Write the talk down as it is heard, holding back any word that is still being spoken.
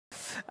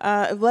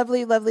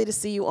Lovely, lovely to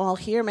see you all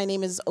here. My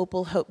name is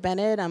Opal Hope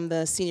Bennett. I'm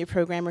the senior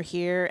programmer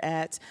here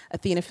at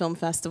Athena Film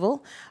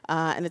Festival,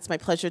 and it's my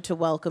pleasure to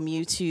welcome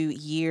you to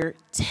year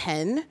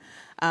 10.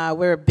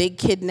 We're a big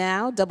kid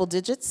now, double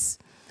digits.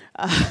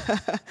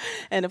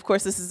 And of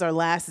course, this is our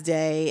last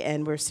day,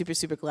 and we're super,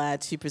 super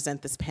glad to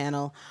present this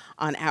panel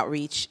on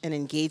outreach and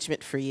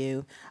engagement for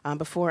you.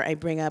 Before I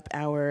bring up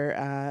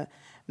our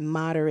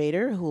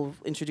moderator, who will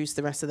introduce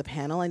the rest of the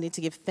panel, I need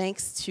to give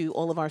thanks to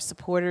all of our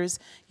supporters.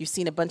 You've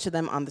seen a bunch of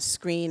them on the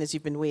screen as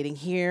you've been waiting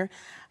here.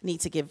 I need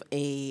to give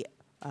a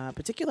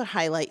particular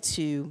highlight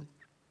to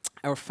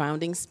our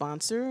founding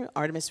sponsor,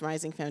 Artemis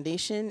Rising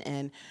Foundation,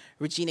 and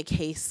Regina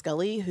K.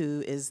 Scully,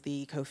 who is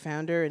the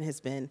co-founder and has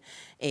been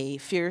a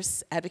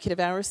fierce advocate of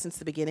ours since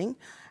the beginning,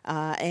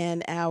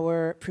 and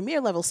our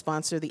premier level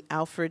sponsor, the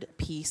Alfred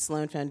P.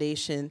 Sloan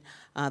Foundation.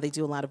 They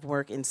do a lot of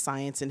work in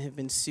science and have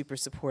been super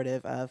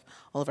supportive of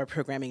all of our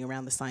programming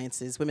around the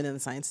sciences, women in the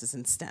sciences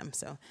and STEM.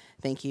 So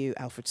thank you,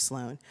 Alfred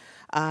Sloan.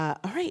 All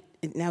right,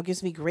 it now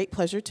gives me great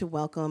pleasure to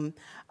welcome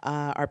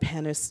our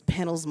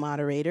panel's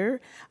moderator,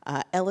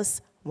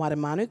 Ellis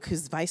Wadamanuk,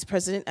 who's Vice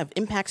President of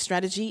Impact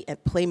Strategy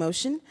at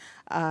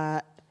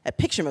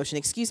Picture Motion,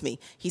 excuse me.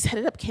 He's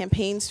headed up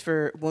campaigns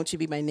for Won't You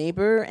Be My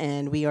Neighbor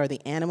and We Are the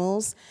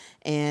Animals,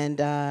 and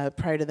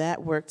prior to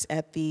that worked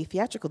at the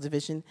theatrical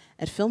division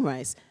at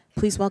FilmRise.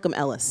 Please welcome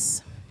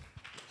Ellis.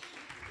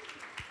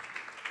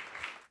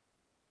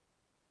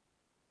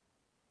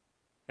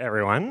 Hey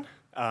everyone,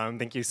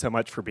 thank you so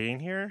much for being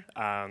here,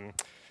 and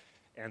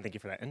thank you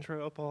for that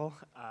intro, Opal.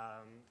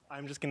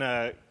 I'm just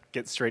gonna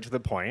get straight to the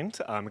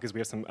point because we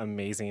have some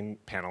amazing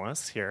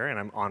panelists here, and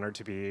I'm honored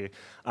to be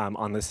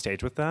on this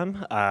stage with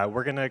them.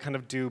 We're gonna kind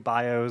of do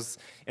bios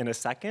in a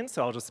second,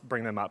 so I'll just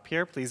bring them up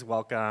here. Please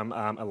welcome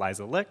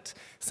Eliza Licht,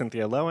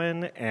 Cynthia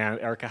Lowen, and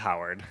Erica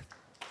Howard.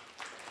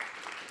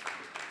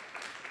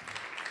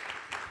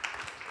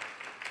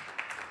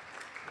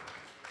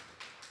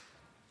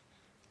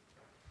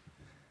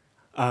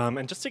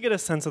 And just to get a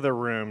sense of the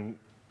room,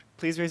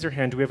 please raise your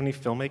hand. Do we have any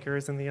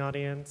filmmakers in the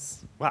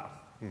audience? Wow,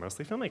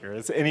 mostly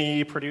filmmakers.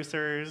 Any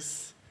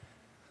producers?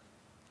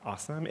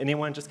 Awesome.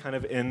 Anyone just kind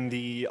of in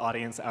the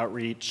audience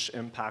outreach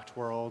impact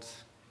world?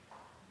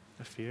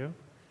 A few?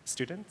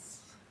 Students?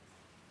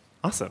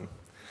 Awesome.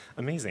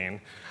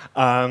 Amazing.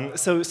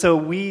 So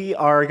we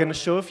are going to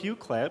show a few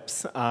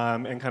clips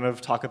and kind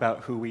of talk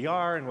about who we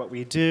are and what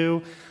we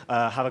do,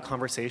 have a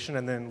conversation,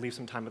 and then leave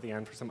some time at the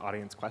end for some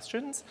audience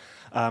questions.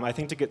 I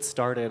think to get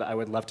started, I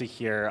would love to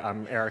hear,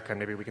 Erica,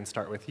 maybe we can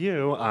start with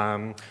you,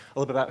 a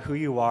little bit about who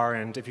you are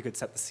and if you could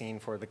set the scene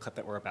for the clip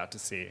that we're about to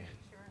see.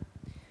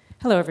 Sure.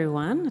 Hello,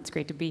 everyone. It's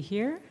great to be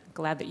here.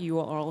 Glad that you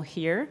are all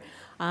here.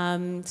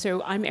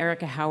 So I'm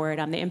Erica Howard.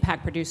 I'm the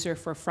impact producer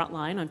for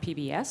Frontline on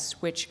PBS,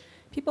 which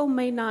people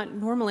may not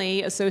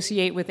normally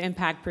associate with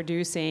impact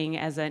producing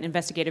as an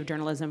investigative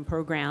journalism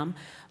program,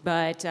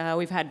 but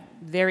we've had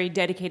very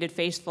dedicated,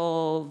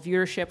 faithful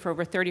viewership for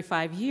over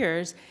 35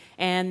 years,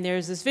 and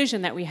there's this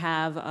vision that we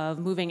have of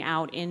moving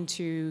out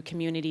into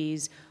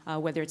communities,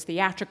 whether it's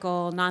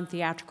theatrical,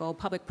 non-theatrical,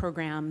 public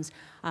programs,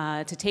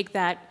 to take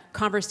that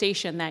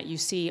conversation that you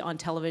see on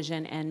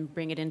television and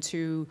bring it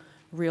into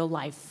real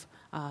life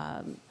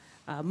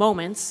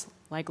moments,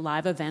 like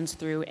live events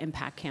through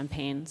impact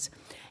campaigns.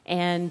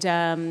 And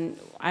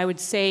I would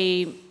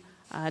say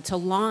to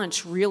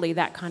launch really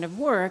that kind of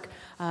work,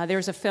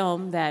 there's a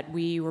film that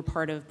we were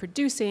part of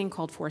producing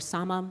called For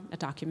Sama, a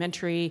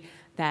documentary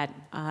that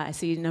I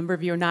see a number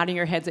of you are nodding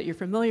your heads that you're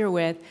familiar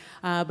with,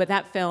 but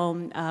that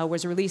film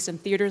was released in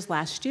theaters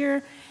last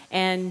year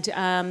and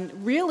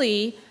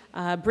really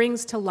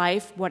brings to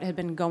life what had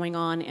been going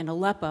on in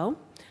Aleppo,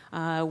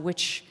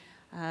 which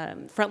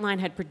Frontline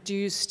had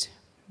produced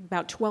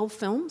about 12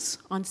 films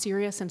on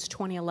Syria since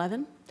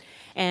 2011.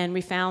 And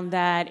we found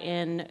that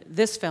in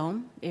this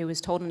film, it was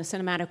told in a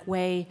cinematic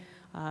way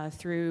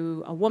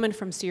through a woman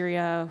from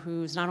Syria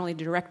who's not only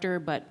the director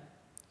but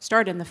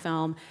starred in the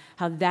film,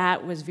 how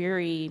that was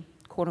very,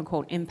 quote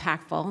unquote,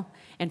 impactful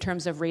in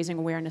terms of raising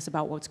awareness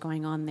about what's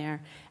going on there.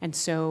 And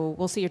so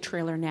we'll see a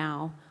trailer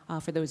now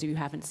for those of you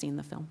who haven't seen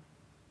the film.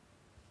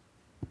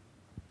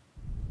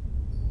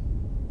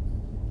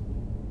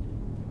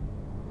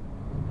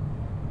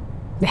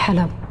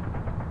 بحلب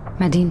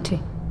مدينتي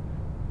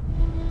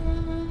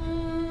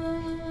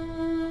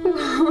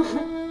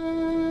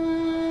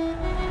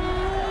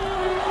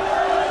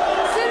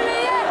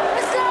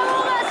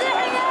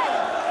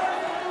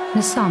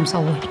لسه عم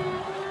صور.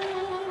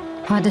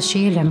 هذا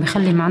الشيء اللي عم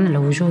يخلي معنا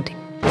لوجودي.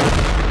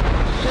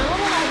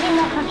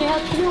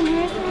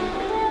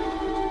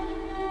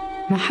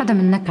 ما حدا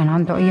منا كان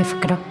عنده أي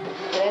فكرة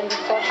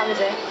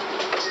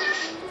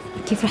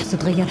كيف رح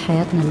تتغير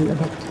حياتنا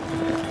للأبد.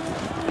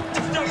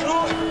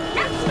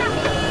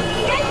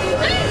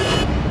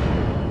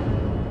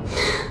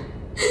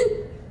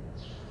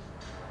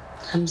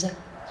 حمزة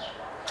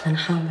أنا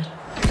حامل.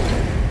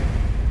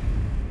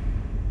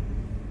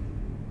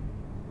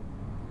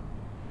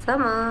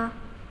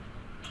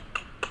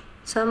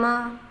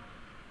 سما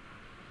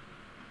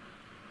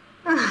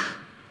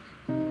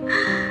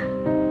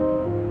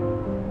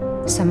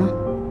سما،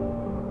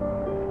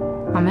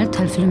 عملت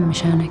هالفيلم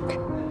مشانك.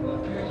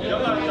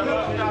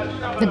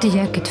 بدي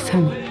إياك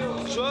تفهمي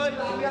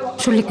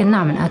شو اللي كنا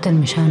عم نقاتل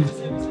مشانه.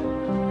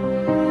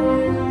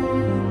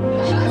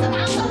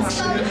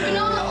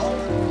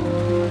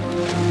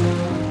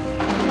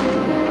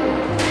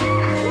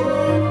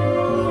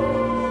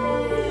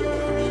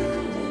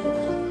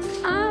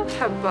 أنا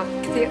بحبك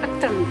كثير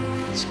أكثر من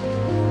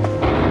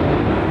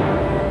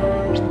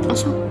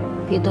أصلا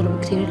في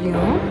ضرب كثير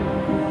اليوم.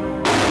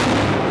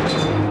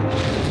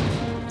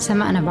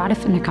 سما، أنا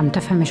بعرف إنك عم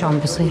تفهمي شو عم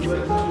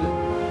بصير.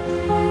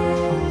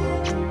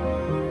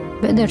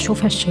 بقدر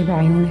أشوف هالشي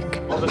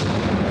بعيونك.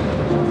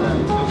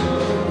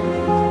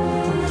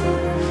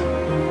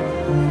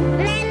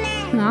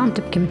 ما عم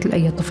تبكي مثل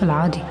أي طفل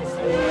عادي.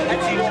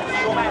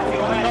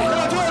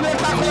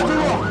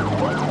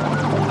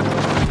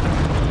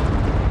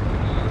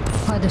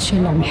 هذا الشي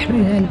اللي عم يحرق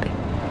لي قلبي.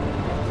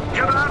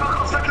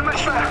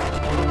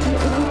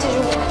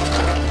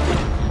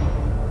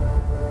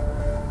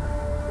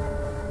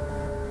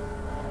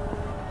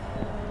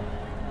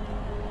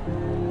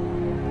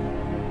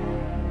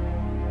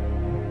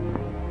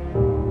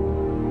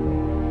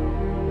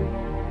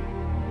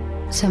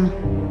 سما،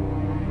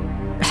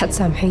 رح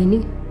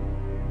تسامحيني؟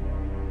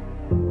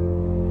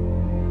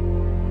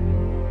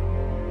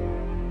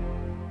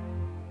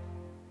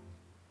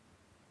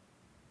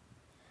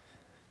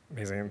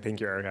 Amazing.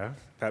 Thank you, Erica.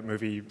 That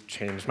movie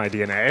changed my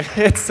DNA.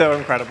 It's so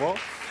incredible.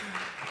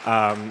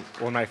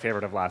 One of my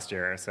favorite of last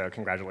year, so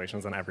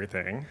congratulations on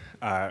everything.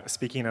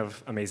 Speaking of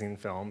amazing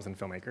films and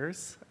filmmakers,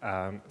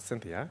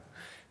 Cynthia,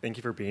 thank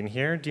you for being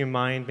here. Do you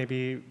mind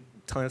maybe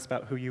telling us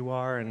about who you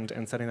are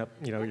and setting up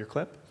your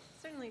clip?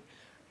 Certainly.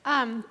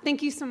 Thank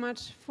you so much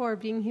for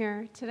being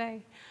here today.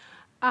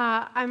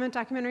 I'm a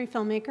documentary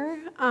filmmaker.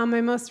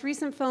 My most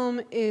recent film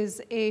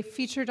is a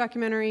feature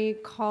documentary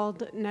called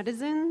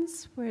Netizens,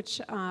 which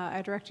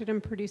I directed and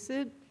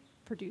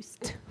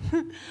produced,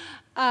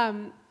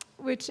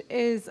 which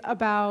is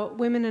about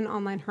women and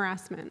online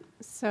harassment.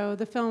 So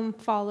the film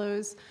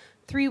follows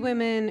 3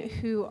 women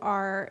who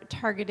are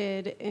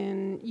targeted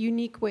in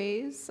unique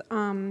ways.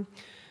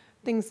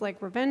 Things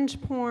like revenge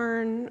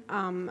porn,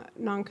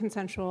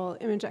 non-consensual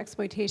image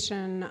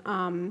exploitation,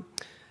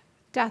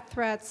 death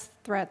threats,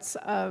 threats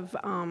of,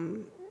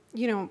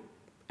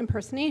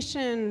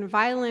 impersonation,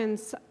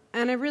 violence.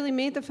 And I really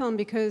made the film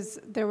because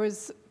there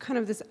was kind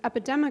of this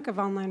epidemic of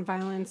online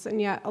violence, and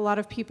yet a lot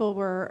of people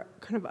were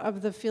kind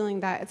of the feeling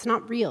that it's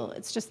not real,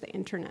 it's just the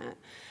internet.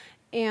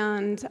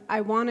 And I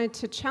wanted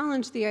to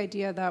challenge the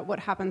idea that what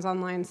happens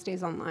online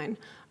stays online.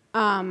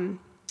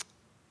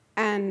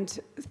 And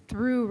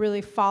through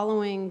really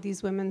following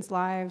these women's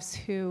lives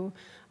who,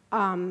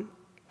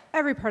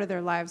 every part of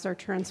their lives are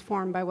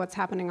transformed by what's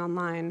happening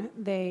online.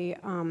 They,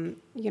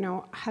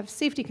 have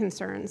safety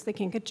concerns. They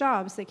can't get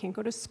jobs. They can't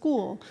go to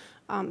school.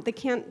 They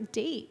can't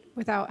date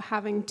without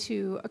having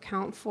to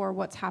account for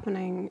what's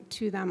happening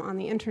to them on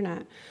the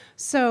internet.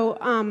 So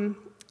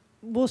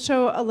we'll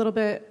show a little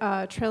bit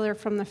trailer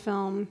from the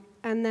film,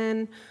 and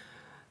then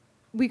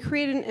we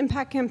created an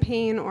impact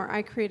campaign, or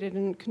I created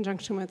in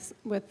conjunction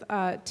with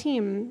a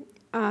team,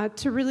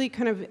 to really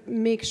kind of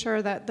make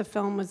sure that the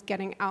film was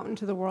getting out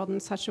into the world in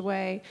such a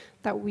way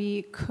that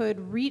we could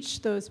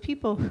reach those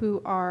people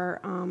who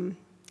are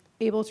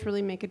able to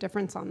really make a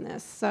difference on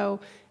this.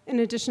 So in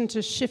addition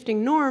to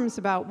shifting norms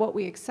about what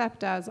we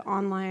accept as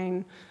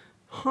online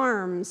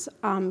harms,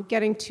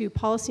 getting to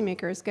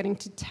policymakers, getting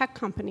to tech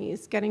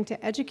companies, getting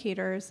to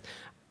educators,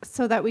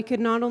 so that we could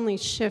not only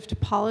shift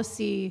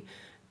policy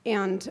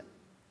and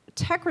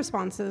tech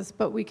responses,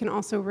 but we can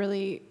also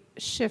really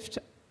shift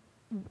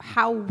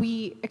how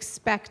we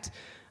expect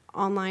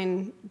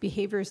online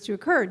behaviors to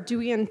occur. Do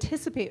we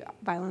anticipate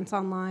violence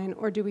online,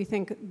 or do we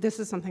think this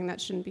is something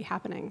that shouldn't be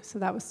happening? So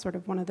that was sort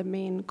of one of the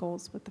main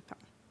goals with the film.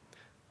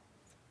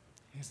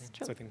 Yes.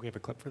 So I think we have a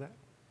clip for that.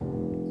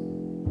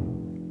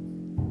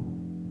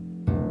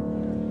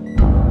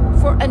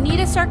 For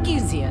Anita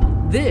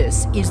Sarkeesian,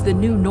 this is the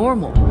new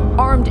normal.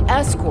 Armed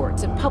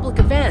escorts at public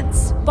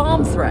events,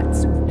 bomb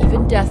threats,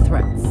 even death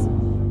threats.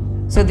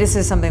 So this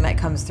is something that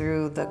comes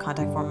through the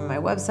contact form on my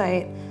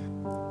website.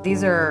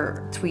 These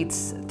are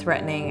tweets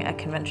threatening a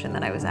convention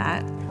that I was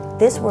at.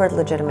 This word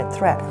legitimate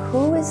threat,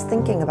 who is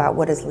thinking about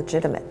what is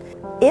legitimate?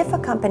 If a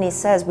company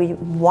says we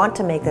want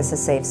to make this a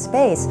safe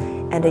space,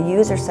 and a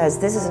user says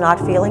this is not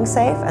feeling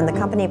safe, and the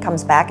company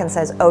comes back and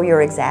says, oh,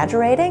 you're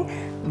exaggerating,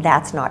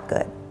 that's not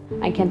good.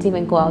 I can't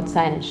even go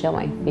outside and show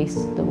my face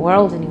to the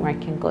world anymore. I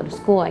can't go to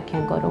school, I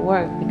can't go to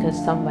work because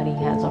somebody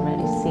has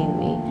already seen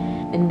me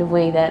in the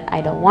way that I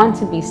don't want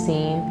to be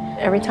seen.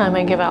 Every time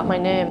I give out my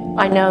name,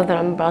 I know that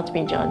I'm about to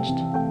be judged,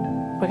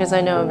 because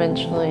I know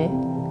eventually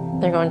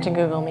they're going to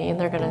Google me,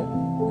 they're going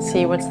to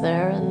see what's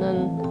there, and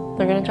then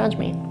they're going to judge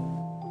me.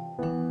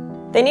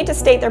 They need to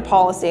state their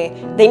policy.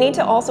 They need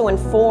to also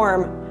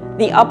inform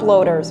the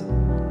uploaders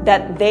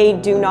that they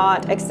do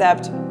not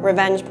accept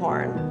revenge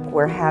porn.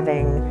 We're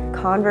having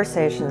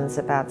conversations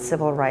about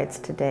civil rights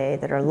today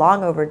that are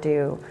long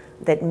overdue,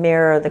 that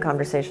mirror the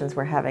conversations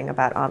we're having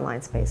about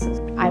online spaces.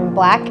 I'm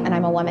Black and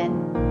I'm a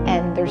woman.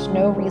 and there's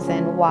no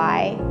reason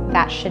why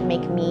that should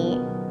make me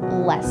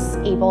less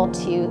able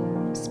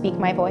to speak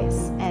my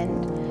voice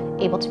and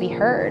able to be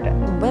heard.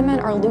 Women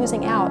are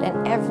losing out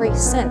in every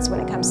sense when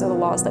it comes to the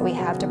laws that we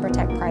have to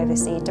protect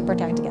privacy, to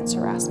protect against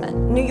harassment.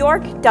 New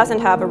York doesn't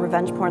have a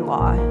revenge porn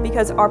law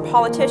because our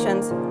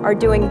politicians are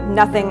doing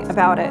nothing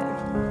about it.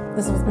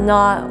 This was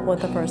not what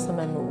the First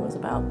Amendment was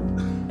about.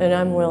 And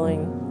I'm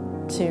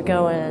willing to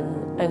go in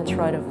and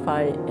try to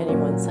fight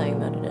anyone saying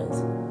that it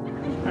is.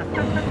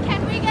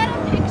 Can we get a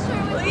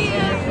picture with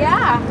you?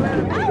 Yeah.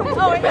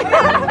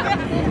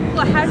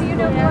 Well, how do you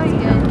know who I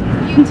am?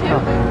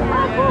 YouTube.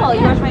 Oh, cool.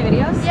 You watch my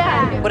videos?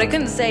 Yeah. What I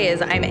couldn't say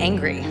is I'm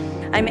angry.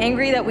 I'm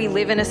angry that we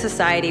live in a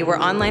society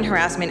where online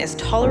harassment is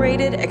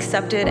tolerated,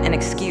 accepted, and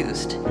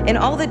excused. In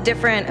all the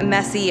different,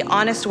 messy,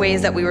 honest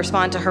ways that we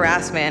respond to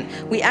harassment,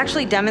 we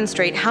actually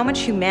demonstrate how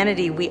much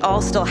humanity we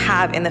all still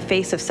have in the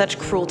face of such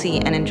cruelty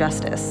and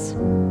injustice.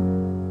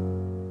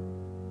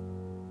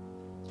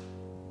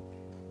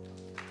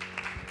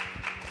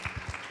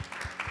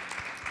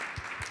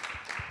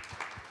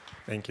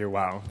 Thank you.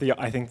 Wow.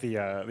 I think the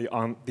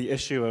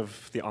issue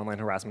of the online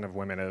harassment of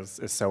women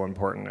is so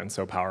important and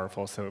so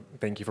powerful. So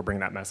thank you for bringing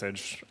that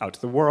message out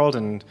to the world.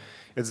 And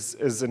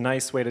is a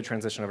nice way to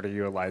transition over to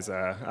you,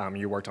 Eliza.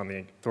 You worked on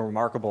the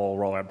remarkable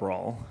roll-up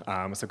roll.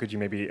 So could you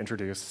maybe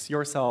introduce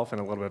yourself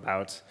and a little bit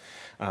about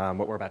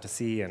what we're about to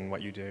see and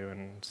what you do,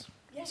 and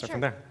start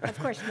from there. Of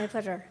course, my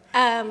pleasure.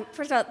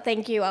 First of all,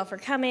 thank you all for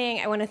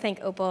coming. I want to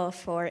thank Opal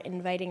for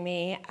inviting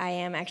me. I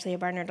am actually a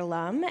Barnard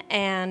alum,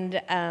 and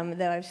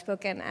though I've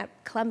spoken at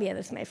Columbia,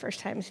 this is my first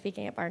time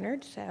speaking at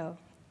Barnard, so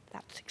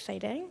that's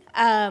exciting.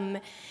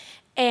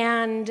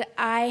 And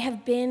I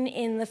have been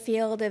in the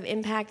field of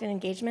impact and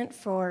engagement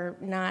for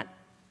not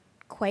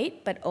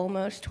quite, but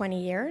almost 20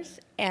 years,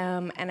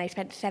 and I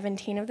spent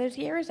 17 of those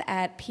years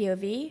at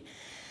POV,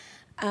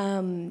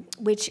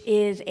 which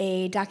is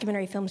a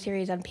documentary film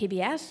series on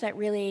PBS that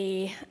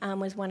really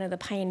was one of the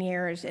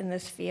pioneers in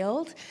this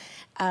field,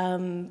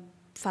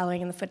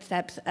 following in the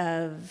footsteps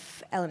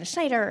of Elena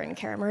Schneider and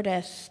Kara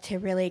Murtis to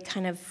really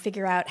kind of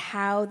figure out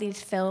how these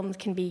films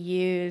can be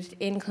used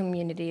in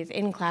communities,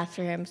 in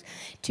classrooms,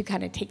 to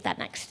kind of take that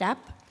next step.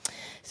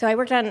 So I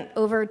worked on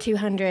over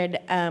 200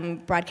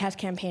 broadcast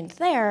campaigns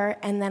there,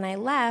 and then I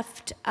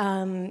left,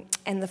 and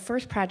the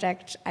first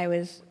project I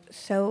was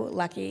so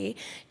lucky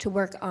to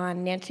work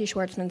on Nancy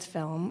Schwartzman's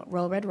film,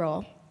 Roll, Red,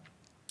 Roll.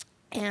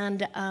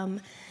 And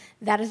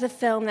that is a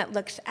film that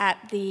looks at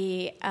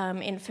the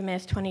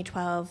infamous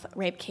 2012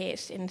 rape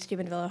case in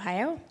Steubenville,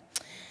 Ohio.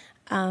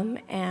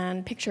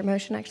 And Picture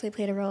Motion actually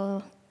played a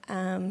role.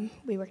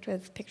 We worked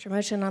with Picture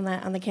Motion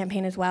on the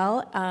campaign as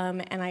well,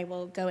 and I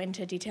will go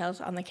into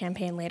details on the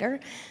campaign later.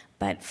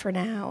 But for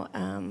now,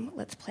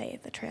 let's play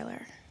the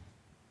trailer.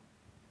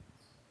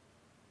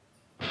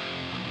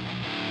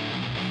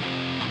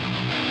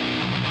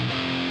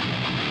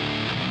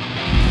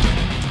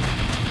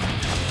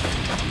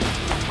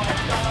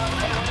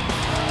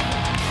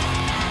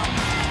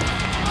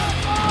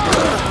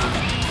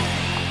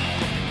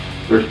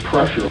 There's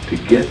pressure to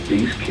get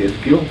these kids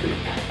guilty.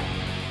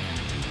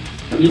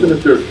 Even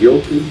if they're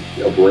guilty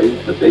of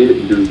rape, but they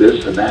didn't do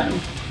this and that,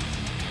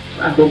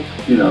 I hope,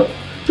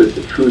 that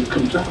the truth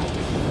comes out.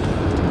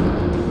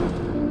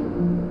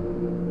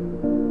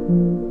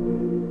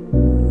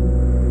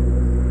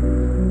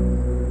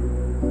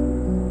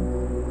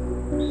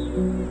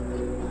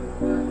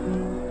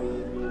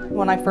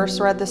 When I first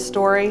read this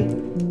story,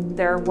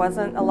 there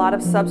wasn't a lot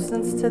of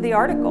substance to the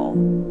article.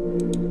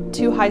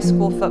 2 high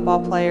school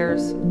football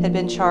players had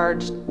been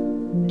charged,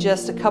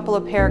 just a couple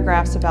of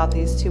paragraphs about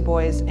these 2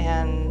 boys,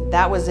 and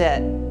that was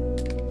it.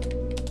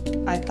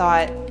 I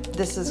thought,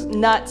 this is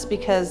nuts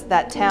because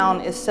that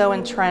town is so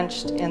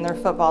entrenched in their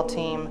football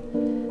team.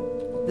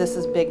 This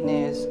is big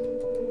news.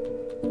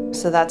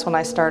 So that's when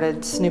I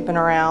started snooping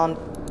around.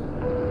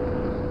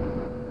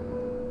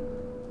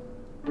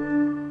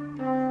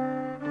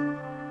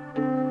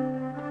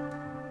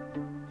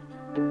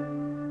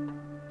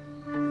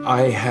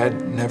 I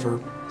had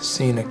never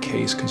seen a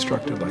case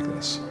constructed like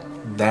this.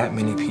 That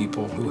many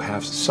people who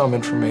have some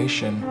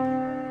information.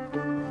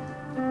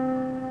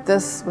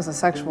 This was a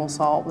sexual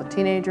assault with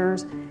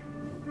teenagers,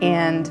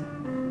 and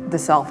the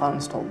cell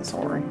phones told the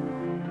story.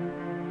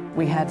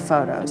 We had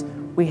photos.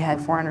 We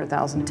had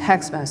 400,000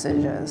 text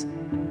messages.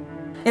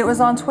 It was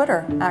on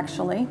Twitter,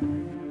 actually.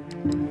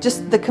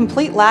 Just the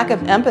complete lack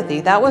of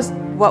empathy, that was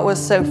what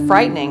was so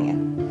frightening.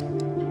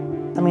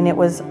 I mean, it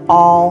was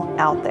all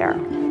out there.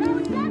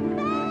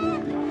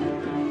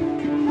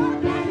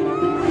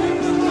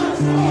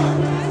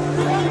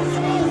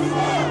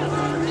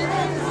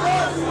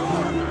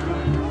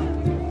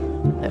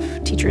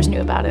 If teachers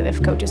knew about it,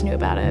 if coaches knew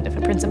about it, if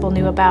a principal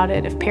knew about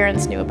it, if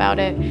parents knew about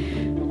it,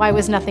 why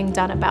was nothing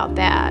done about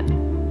that?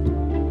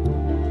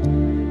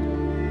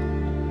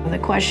 The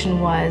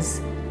question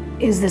was,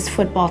 is this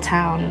football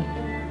town,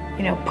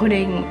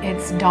 putting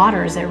its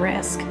daughters at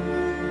risk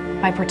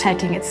by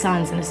protecting its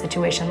sons in a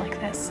situation like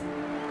this?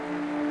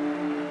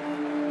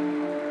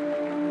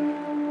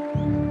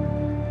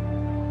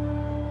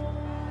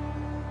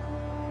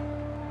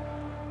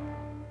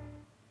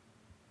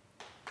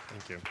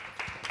 Thank you.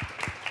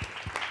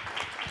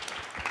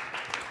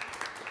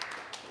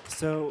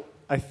 So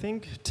I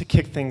think to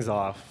kick things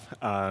off,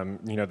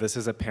 this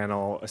is a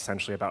panel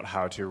essentially about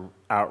how to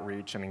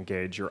outreach and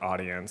engage your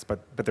audience,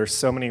 but there's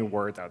so many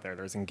words out there.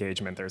 There's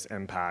engagement, there's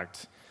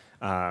impact.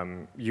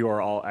 You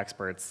are all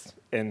experts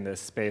in this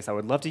space. I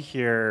would love to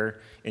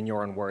hear, in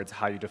your own words,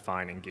 how you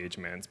define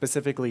engagement,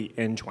 specifically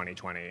in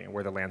 2020,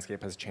 where the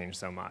landscape has changed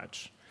so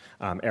much.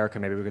 Erica,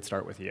 maybe we could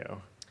start with you.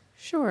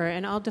 Sure,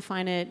 and I'll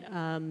define it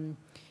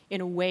in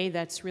a way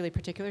that's really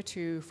particular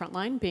to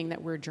Frontline, being that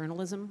we're a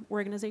journalism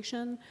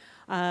organization.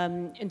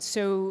 And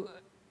so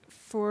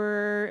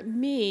for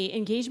me,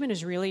 engagement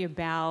is really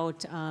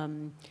about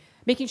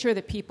making sure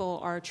that people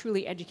are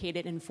truly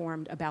educated and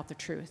informed about the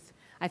truth.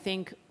 I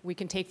think we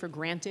can take for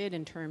granted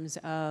in terms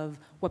of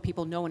what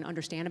people know and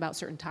understand about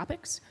certain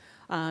topics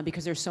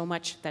because there's so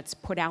much that's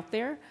put out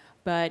there.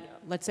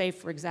 But let's say,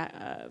 for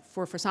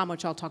some,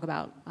 which I'll talk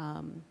about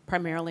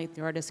primarily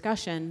through our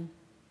discussion,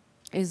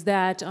 is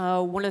that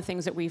one of the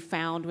things that we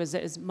found was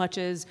that as much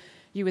as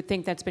you would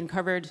think that's been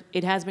covered,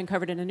 it has been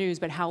covered in the news,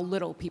 but how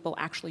little people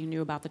actually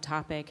knew about the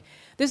topic.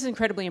 This is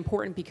incredibly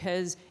important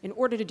because in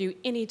order to do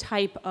any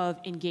type of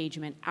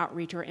engagement,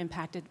 outreach, or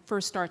impact, it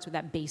first starts with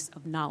that base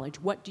of knowledge.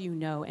 What do you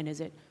know, and is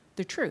it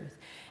the truth?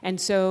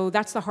 And so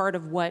that's the heart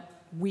of what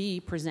we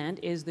present,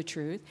 is the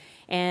truth.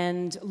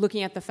 And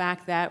looking at the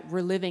fact that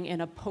we're living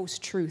in a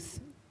post-truth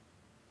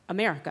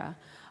America,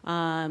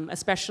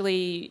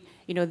 especially,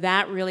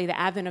 that really, the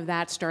advent of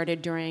that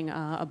started during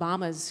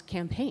Obama's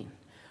campaign,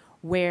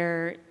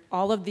 where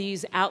all of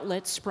these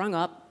outlets sprung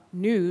up,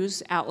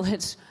 news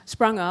outlets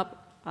sprung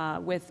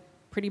up with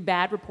pretty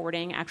bad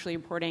reporting, actually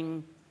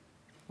reporting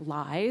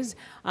lies,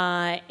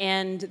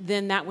 and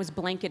then that was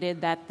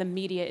blanketed that the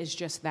media is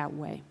just that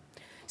way.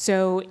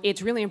 So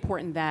it's really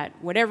important that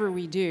whatever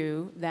we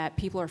do, that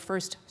people are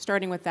first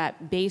starting with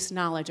that base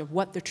knowledge of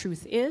what the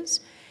truth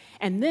is,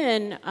 and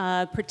then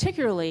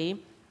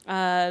particularly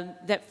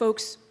that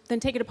folks then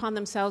take it upon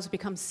themselves to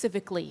become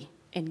civically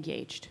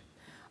engaged.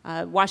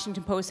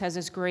 Washington Post has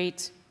this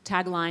great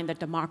tagline that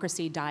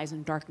democracy dies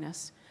in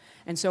darkness.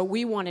 And so what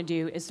we want to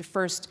do is to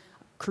first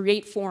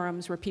create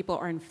forums where people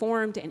are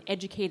informed and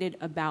educated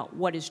about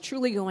what is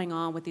truly going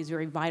on with these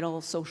very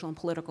vital social and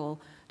political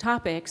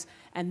topics.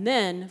 And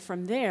then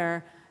from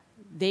there,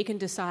 they can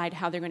decide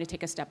how they're going to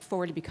take a step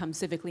forward to become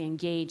civically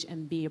engaged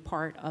and be a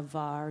part of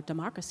our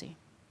democracy.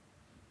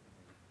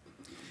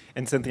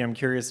 And Cynthia, I'm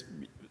curious,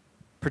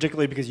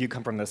 particularly because you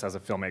come from this as a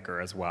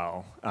filmmaker as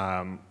well,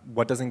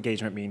 what does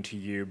engagement mean to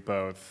you,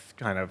 both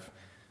kind of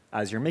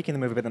as you're making the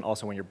movie, but then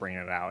also when you're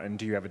bringing it out? And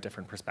do you have a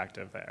different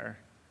perspective there?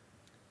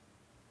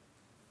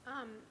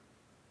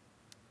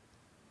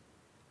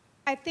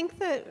 I think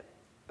that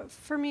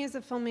for me as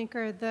a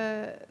filmmaker,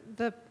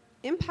 the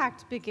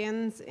impact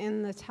begins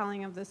in the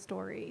telling of the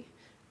story.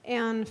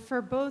 And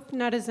for both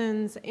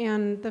Netizens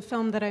and the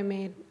film that I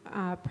made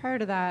prior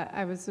to that,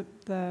 I was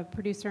the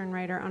producer and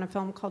writer on a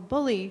film called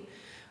Bully,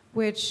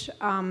 which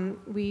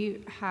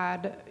we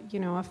had,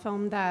 a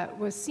film that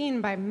was seen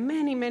by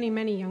many, many,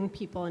 many young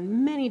people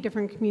in many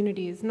different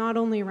communities, not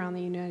only around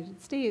the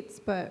United States,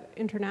 but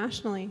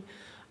internationally.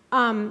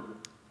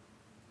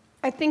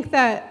 I think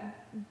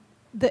that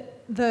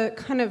the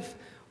kind of,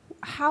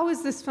 how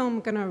is this film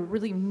going to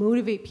really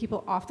motivate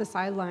people off the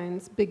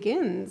sidelines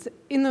begins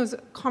in those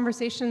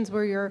conversations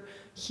where you're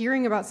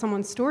hearing about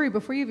someone's story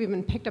before you've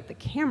even picked up the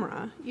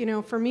camera.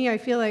 For me, I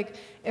feel like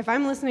if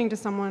I'm listening to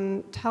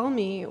someone tell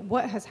me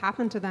what has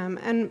happened to them,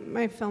 and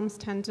my films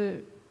tend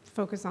to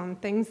focus on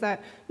things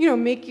that,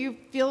 make you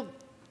feel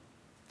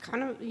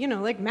kind of,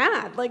 like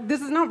mad, like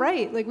this is not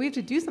right, like we have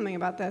to do something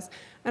about this.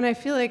 And I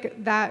feel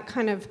like that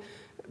kind of,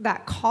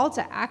 that call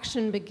to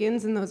action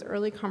begins in those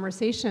early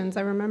conversations.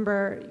 I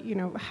remember,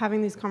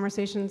 having these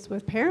conversations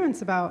with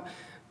parents about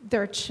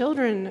their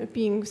children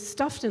being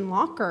stuffed in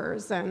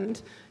lockers and,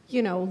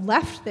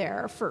 left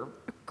there for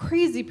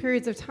crazy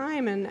periods of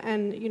time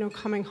and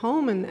coming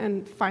home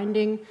and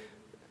finding,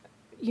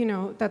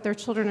 that their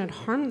children had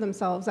harmed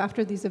themselves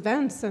after these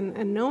events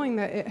and knowing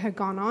that it had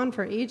gone on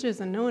for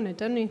ages and no one had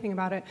done anything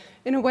about it.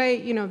 In a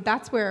way,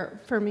 that's where,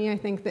 for me, I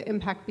think the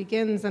impact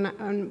begins.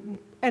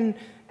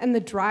 And the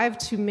drive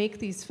to make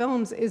these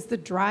films is the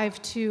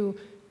drive to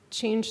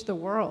change the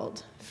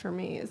world for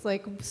me. It's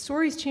like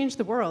stories change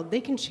the world.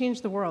 They can change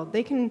the world.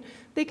 They can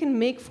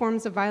make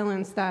forms of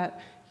violence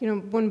that,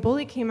 when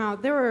Bully came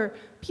out, there were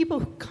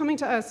people coming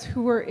to us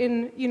who were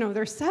in,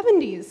 their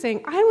 70s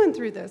saying, I went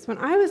through this when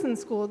I was in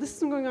school. This has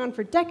been going on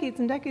for decades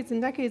and decades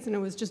and decades, and it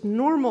was just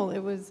normal. It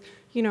was,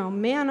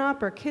 man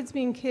up or kids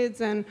being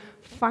kids, and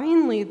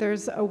finally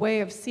there's a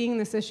way of seeing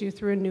this issue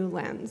through a new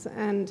lens.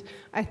 And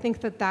I think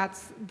that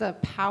that's the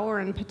power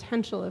and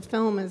potential of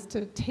film, is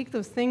to take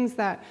those things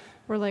that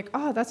were like,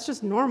 oh, that's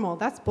just normal,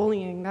 that's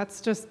bullying,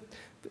 that's just,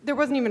 there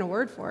wasn't even a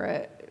word for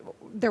it.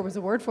 There was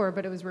a word for it,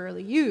 but it was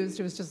rarely used.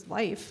 It was just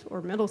life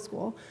or middle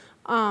school.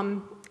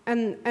 And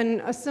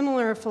a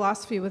similar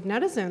philosophy with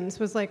Netizens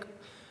was like,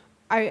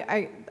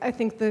 I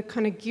think the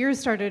kind of gears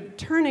started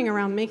turning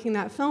around making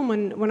that film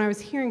when I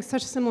was hearing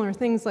such similar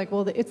things like,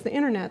 well, it's the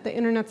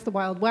internet's the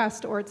Wild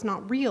West, or it's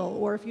not real,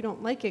 or if you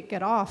don't like it,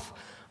 get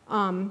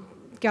offline.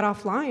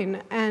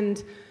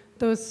 And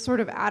those sort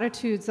of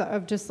attitudes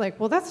of just like,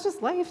 well, that's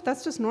just life,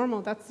 that's just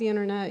normal, that's the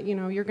internet, you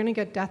know, you're gonna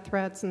get death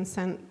threats and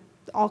sent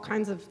all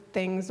kinds of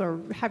things or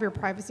have your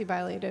privacy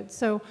violated.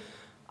 So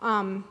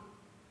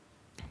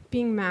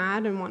being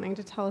mad and wanting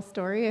to tell a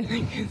story, I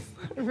think, is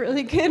a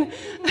really good,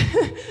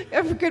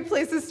 a good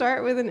place to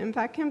start with an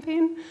impact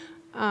campaign.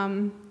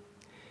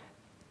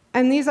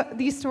 And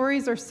these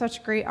stories are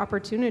such great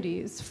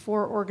opportunities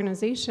for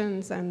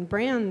organizations and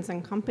brands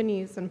and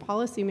companies and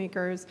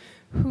policymakers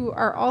who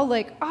are all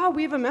like,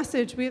 we have a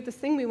message, we have this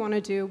thing we want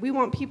to do. We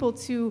want people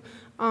to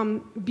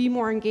be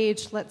more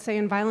engaged, let's say,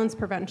 in violence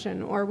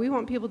prevention, or we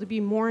want people to be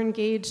more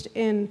engaged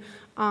in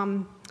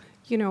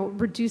you know,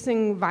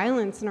 reducing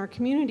violence in our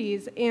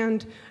communities.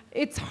 And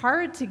it's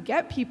hard to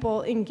get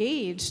people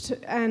engaged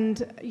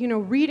and, you know,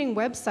 reading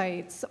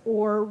websites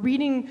or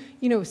reading,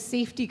 you know,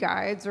 safety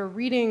guides or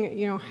reading,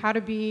 you know, how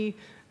to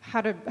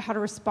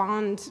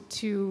respond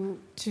to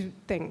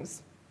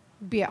things,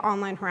 be it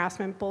online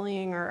harassment,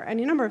 bullying, or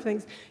any number of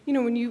things. You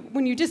know,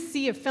 when you just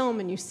see a film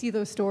and you see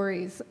those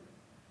stories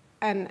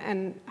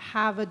and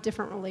have a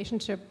different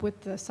relationship with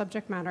the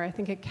subject matter, I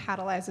think it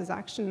catalyzes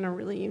action in a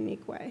really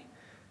unique way.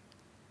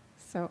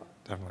 So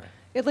definitely.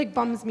 It like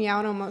bums me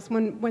out almost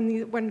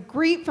when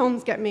great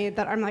films get made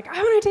that I'm like,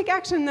 I want to take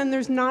action, and then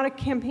there's not a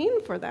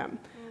campaign for them.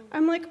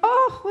 I'm like,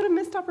 oh, what a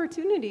missed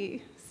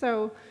opportunity.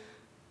 So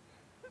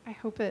I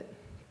hope it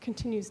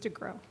continues to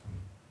grow.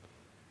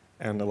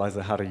 And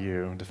Eliza, how do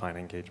you define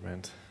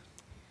engagement?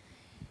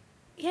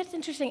 Yeah, it's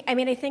interesting. I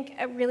mean, I think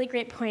really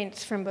great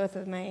points from both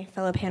of my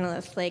fellow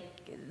panelists, like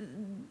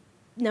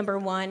number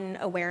one,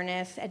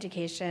 awareness,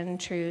 education,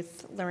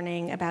 truth,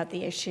 learning about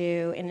the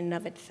issue in and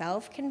of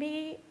itself can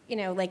be, you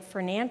know, like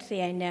for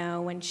Nancy, I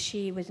know when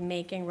she was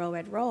making Roll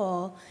Red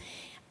Roll,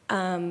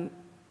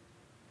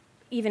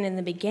 even in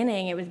the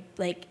beginning, it was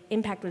like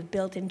impact was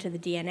built into the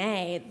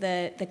DNA.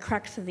 The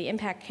crux of the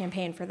impact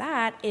campaign for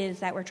that is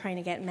that we're trying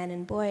to get men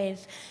and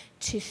boys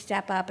to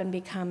step up and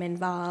become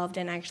involved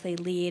and actually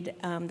lead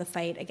the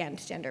fight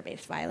against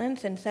gender-based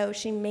violence. And so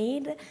she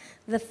made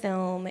the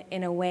film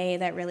in a way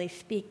that really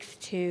speaks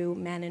to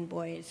men and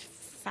boys.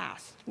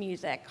 Fast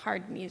music,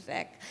 hard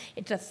music.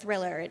 It's a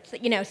thriller. It's,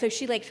 you know, so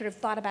she like sort of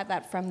thought about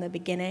that from the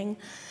beginning.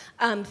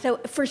 So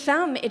for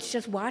some, it's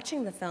just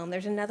watching the film.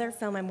 There's another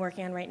film I'm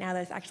working on right now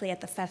that's actually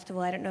at the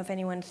festival. I don't know if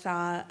anyone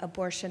saw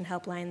Abortion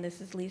Helpline, This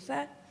Is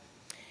Lisa.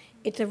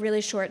 It's a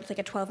really short, it's like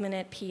a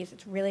 12-minute piece.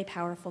 It's a really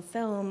powerful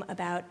film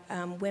about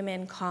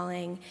women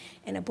calling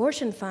an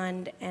abortion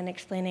fund and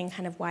explaining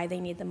kind of why they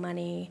need the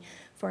money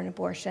for an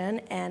abortion.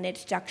 And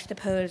it's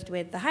juxtaposed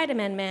with the Hyde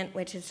Amendment,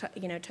 which is,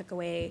 you know, took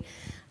away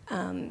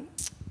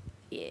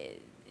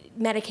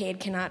Medicaid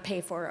cannot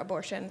pay for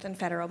abortions and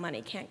federal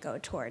money can't go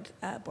towards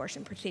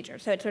abortion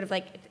procedures. So it's sort of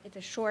like, it's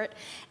a short,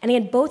 and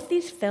again, both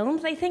these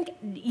films, I think,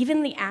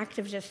 even the act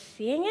of just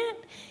seeing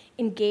it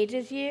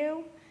engages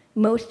you,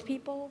 most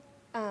people,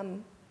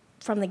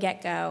 from the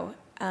get-go.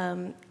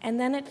 And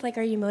then it's like,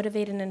 are you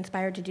motivated and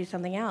inspired to do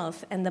something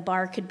else? And the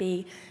bar could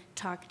be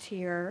talk to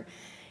your,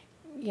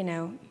 you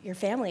know, your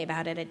family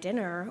about it at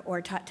dinner,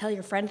 or tell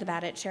your friends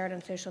about it, share it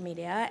on social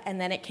media, and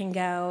then it can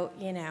go,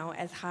 you know,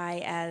 as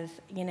high as,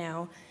 you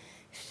know,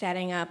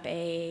 setting up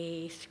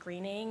a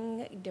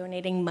screening,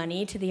 donating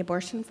money to the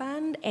abortion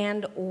fund,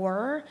 and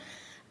or,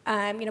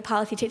 you know,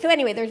 policy change. So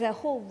anyway, there's a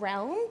whole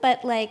realm,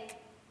 but like,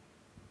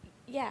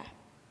 yeah,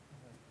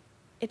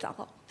 it's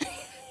awful.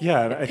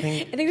 Yeah, I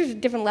think there's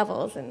different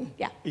levels, and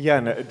yeah. Yeah,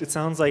 and it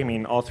sounds like, I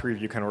mean, all three of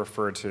you kind of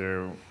refer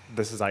to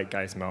this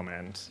zeitgeist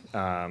moment.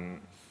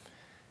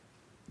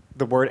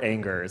 The word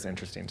anger is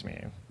interesting to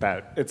me,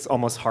 that it's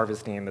almost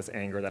harvesting this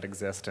anger that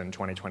exists in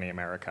 2020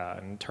 America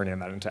and turning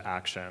that into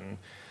action.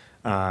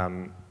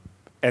 And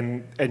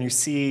you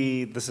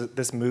see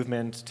this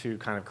movement to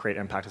kind of create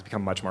impact has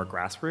become much more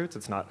grassroots.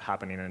 It's not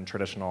happening in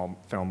traditional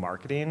film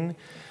marketing.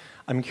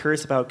 I'm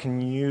curious about,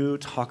 can you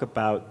talk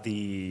about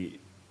the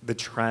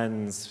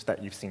trends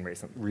that you've seen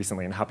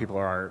recently and how people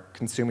are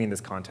consuming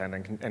this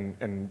content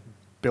and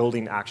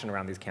building action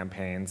around these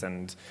campaigns,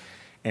 and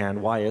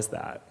why is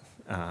that?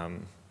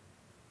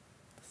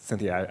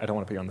 Cynthia, I don't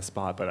want to put you on the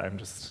spot, but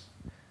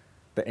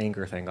the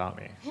anger thing got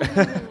me.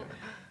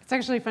 It's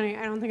actually funny.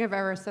 I don't think I've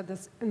ever said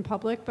this in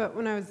public, but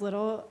when I was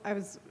little, I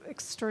was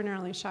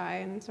extraordinarily shy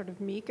and sort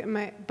of meek.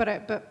 And but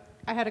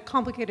I had a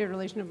complicated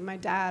relationship with my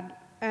dad,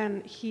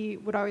 and he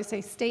would always say,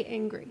 "Stay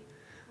angry."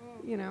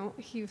 You know,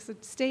 he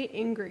said, "Stay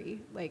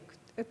angry." Like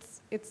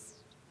it's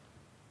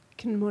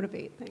can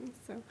motivate things.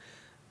 So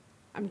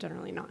I'm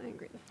generally not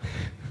angry,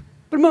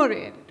 but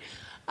motivated.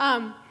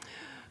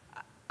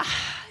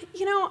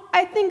 You know,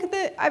 I think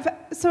that I've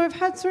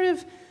had sort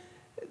of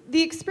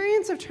the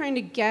experience of trying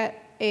to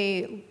get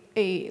a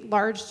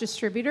large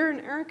distributor,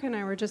 and Erica and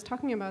I were just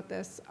talking about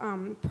this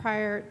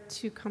prior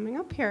to coming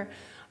up here.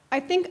 I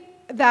think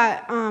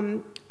that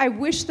I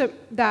wish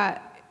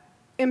that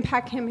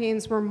impact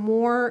campaigns were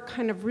more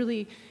kind of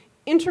really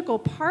integral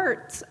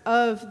parts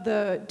of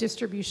the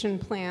distribution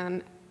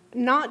plan,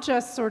 not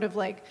just sort of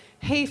like,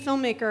 hey,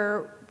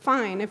 filmmaker,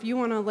 fine, if you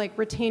want to like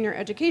retain your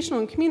educational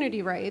and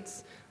community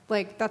rights,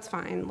 like that's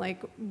fine,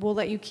 like we'll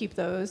let you keep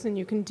those and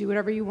you can do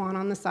whatever you want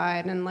on the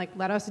side and like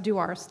let us do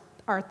our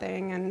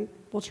thing, and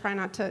we'll try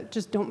not to,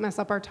 just don't mess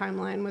up our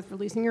timeline with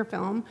releasing your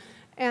film,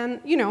 and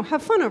you know,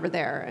 have fun over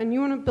there, and you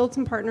want to build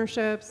some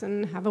partnerships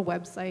and have a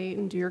website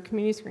and do your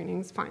community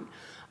screenings, fine.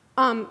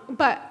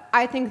 But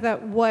I think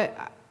that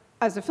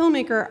as a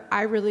filmmaker,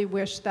 I really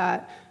wish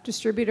that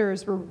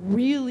distributors were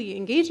really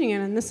engaging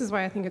in, and this is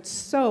why I think it's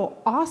so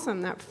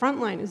awesome that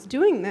Frontline is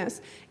doing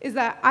this, is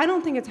that I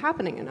don't think it's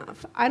happening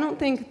enough. I don't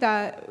think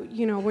that,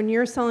 you know, when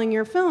you're selling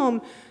your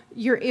film,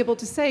 you're able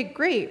to say,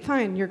 great,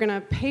 fine, you're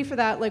gonna pay for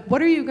that. Like,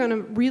 what are you gonna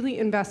really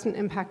invest in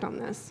impact on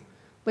this?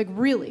 Like,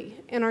 really?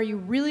 And are you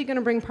really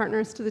gonna bring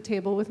partners to the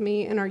table with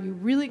me? And are you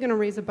really gonna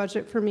raise a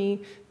budget for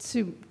me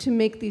to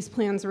make these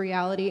plans a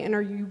reality? And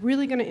are you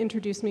really gonna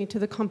introduce me to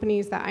the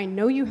companies that I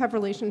know you have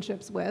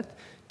relationships with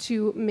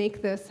to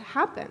make this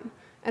happen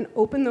and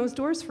open those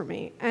doors for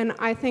me? And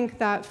I think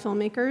that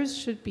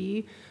filmmakers should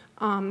be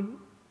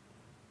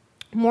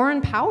more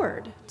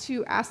empowered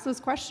to ask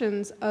those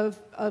questions of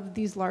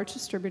these large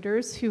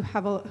distributors who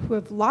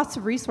have lots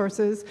of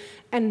resources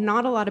and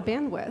not a lot of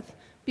bandwidth.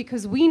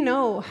 Because we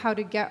know how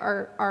to get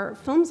our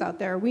films out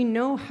there. We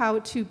know how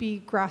to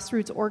be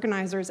grassroots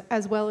organizers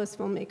as well as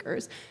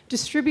filmmakers.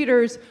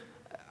 Distributors,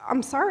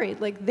 I'm sorry,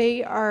 like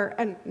they are,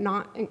 and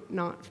not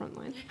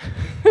Frontline,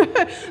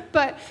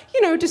 but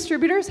you know,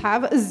 distributors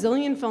have a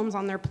zillion films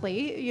on their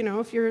plate. You know,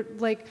 if you're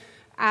like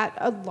at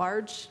a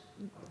large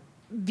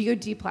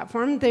VOD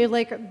platform,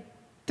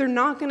 they're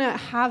not gonna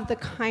have the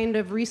kind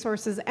of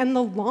resources and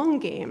the long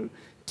game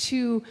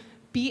to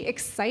be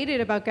excited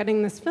about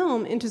getting this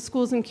film into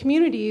schools and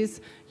communities,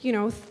 you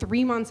know,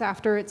 3 months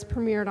after it's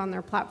premiered on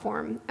their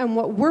platform. And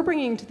what we're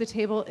bringing to the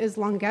table is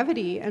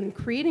longevity and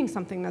creating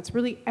something that's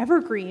really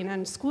evergreen,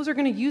 and schools are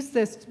gonna use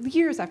this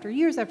years after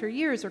years after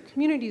years, or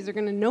communities are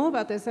gonna know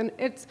about this, and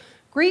it's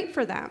great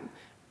for them.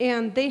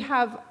 And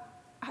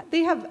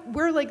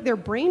we're like their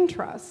brain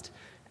trust,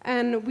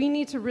 and we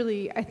need to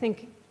really, I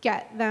think,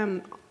 get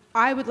them,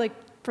 I would like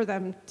for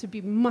them to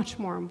be much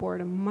more on board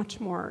and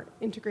much more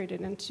integrated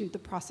into the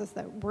process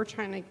that we're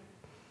trying to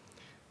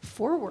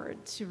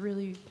forward to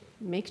really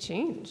make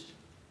change.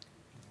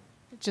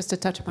 Just to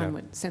touch upon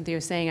what Cynthia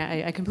was saying,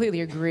 I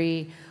completely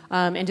agree.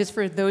 And just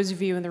for those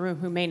of you in the room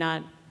who may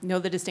not know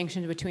the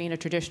distinction between a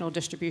traditional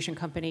distribution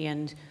company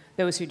and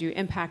those who do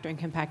impact or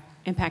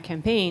impact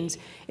campaigns,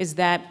 is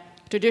that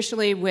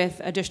traditionally with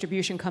a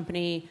distribution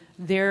company,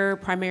 their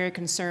primary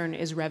concern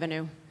is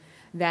revenue.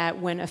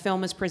 That when a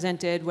film is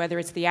presented, whether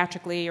it's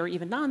theatrically or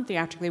even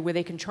non-theatrically, where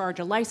they can charge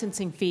a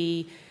licensing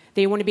fee,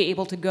 they want to be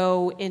able to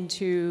go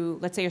into,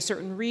 let's say, a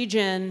certain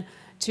region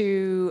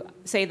to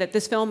say that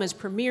this film is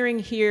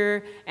premiering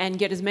here and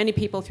get as many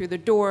people through the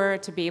door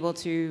to be able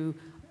to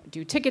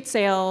do ticket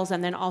sales,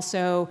 and then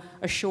also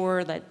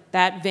assure that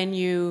that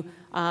venue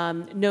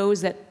knows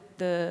that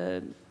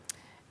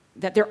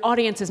their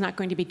audience is not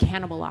going to be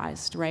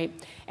cannibalized, right?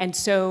 And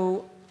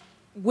so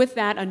with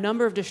that, a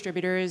number of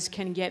distributors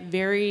can get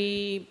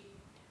very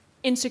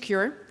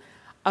insecure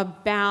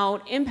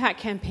about impact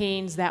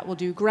campaigns that will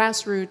do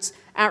grassroots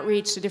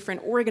outreach to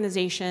different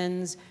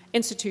organizations,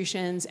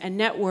 institutions, and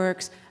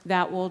networks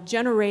that will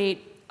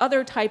generate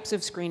other types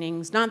of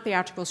screenings,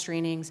 non-theatrical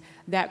screenings,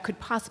 that could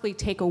possibly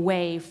take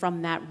away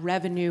from that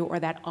revenue or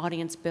that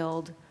audience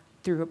build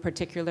through a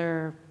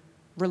particular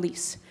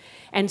release.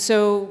 And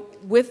so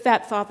with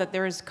that thought that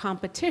there is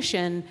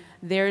competition,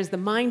 there's the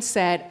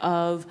mindset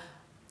of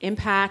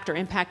impact or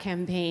impact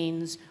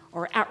campaigns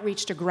or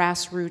outreach to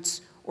grassroots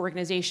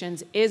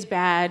organizations is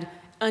bad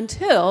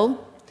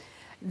until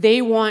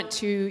they want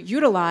to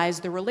utilize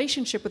the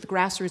relationship with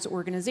grassroots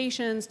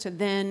organizations to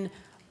then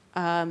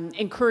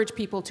encourage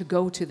people to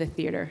go to the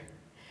theater,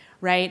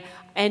 right?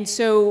 And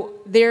so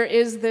there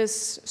is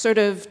this sort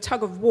of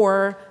tug of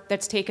war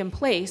that's taken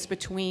place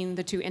between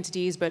the two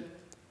entities, but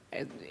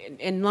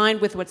in line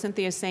with what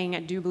Cynthia is saying, I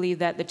do believe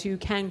that the two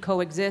can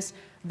coexist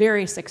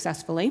very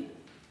successfully.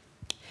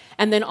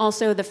 And then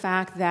also the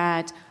fact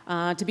that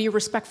to be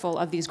respectful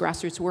of these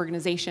grassroots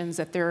organizations,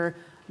 that they're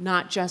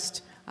not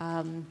just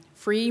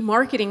free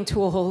marketing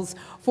tools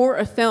for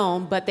a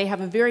film, but they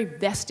have a very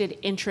vested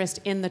interest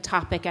in the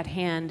topic at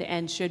hand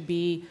and should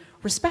be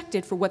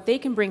respected for what they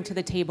can bring to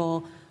the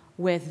table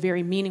with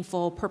very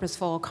meaningful,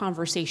 purposeful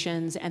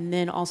conversations, and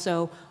then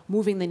also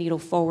moving the needle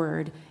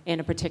forward in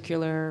a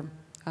particular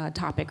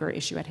topic or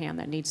issue at hand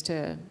that needs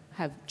to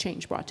have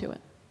change brought to it.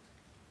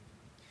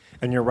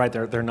 And you're right,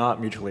 they're not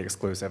mutually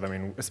exclusive. I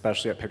mean,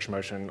 especially at Picture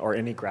Motion or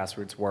any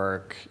grassroots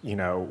work, you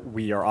know,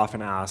 we are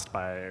often asked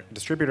by a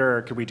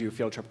distributor, could we do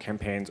field trip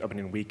campaigns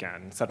opening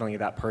weekend? Suddenly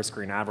that per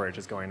screen average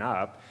is going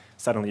up.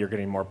 Suddenly you're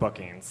getting more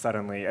bookings,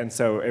 suddenly. And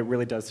so it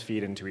really does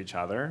feed into each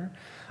other.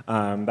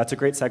 That's a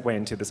great segue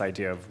into this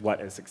idea of what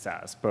is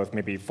success, both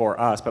maybe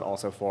for us, but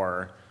also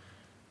for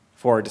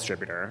for a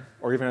distributor,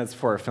 or even as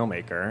for a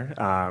filmmaker.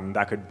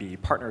 That could be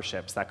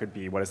partnerships, that could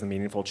be what is the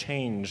meaningful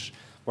change,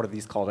 what are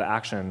these call to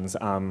actions.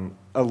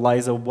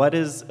 Eliza, what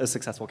is a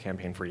successful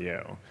campaign for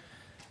you?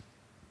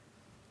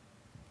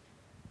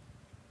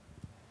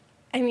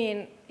 I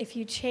mean, if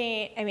you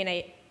change,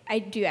 I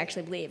do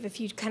actually believe if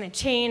you kind of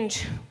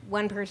change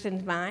one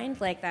person's mind,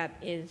 like that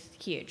is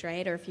huge,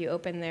 right? Or if you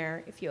open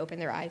their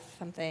eyes to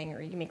something,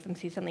 or you make them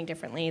see something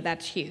differently,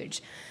 that's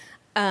huge.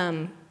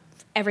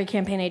 Every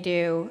campaign I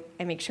do,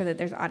 I make sure that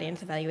there's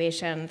audience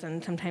evaluations,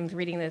 and sometimes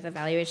reading those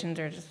evaluations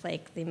are just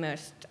like the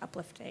most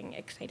uplifting,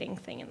 exciting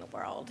thing in the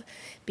world,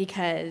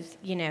 because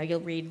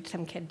you'll read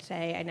some kid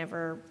say, "I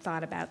never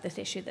thought about this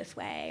issue this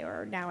way,"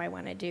 or "Now I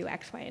want to do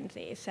X, Y, and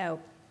Z." So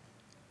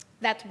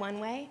that's one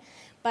way,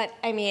 but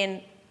I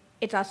mean,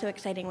 it's also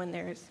exciting when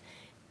there's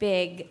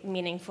big,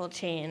 meaningful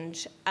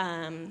change,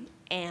 and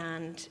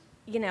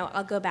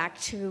I'll go back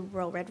to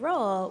Roll Red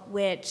Roll,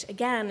 which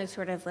again is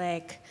sort of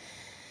like,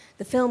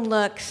 the film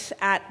looks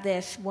at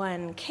this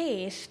one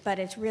case, but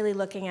it's really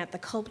looking at the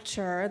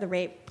culture, the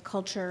rape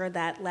culture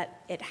that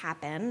let it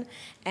happen,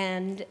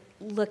 and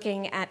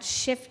looking at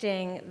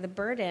shifting the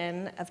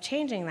burden of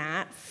changing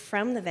that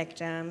from the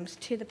victims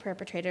to the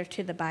perpetrators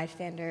to the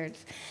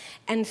bystanders.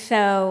 And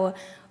so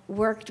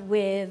worked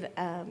with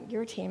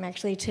your team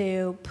actually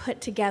to put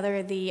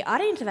together the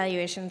audience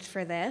evaluations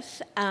for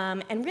this,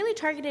 and really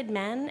targeted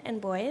men and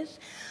boys,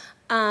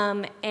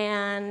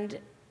 and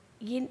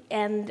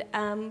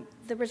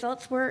the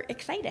results were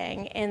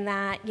exciting in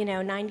that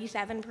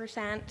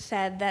 97%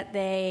 said that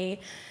they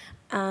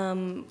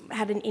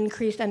had an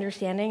increased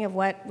understanding of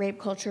what rape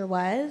culture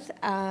was,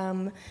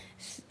 and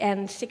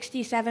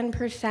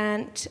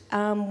 67%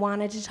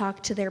 wanted to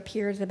talk to their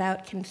peers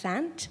about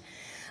consent,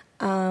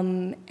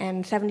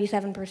 and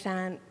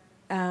 77%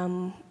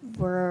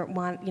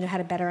 had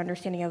a better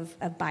understanding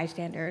of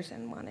bystanders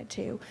and wanted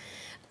to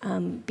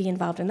be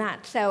involved in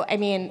that. So, I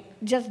mean,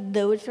 just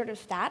those sort of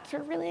stats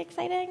are really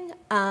exciting.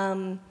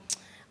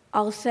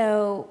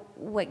 Also,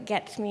 what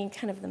gets me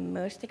kind of the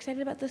most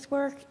excited about this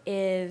work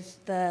is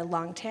the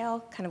long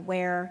tail, kind of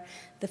where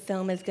the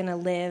film is going to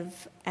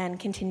live and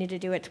continue to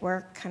do its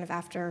work kind of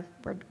after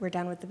we're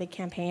done with the big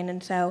campaign.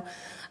 And so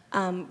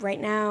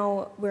right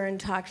now, we're in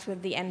talks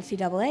with the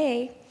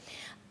NCAA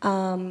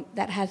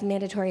that has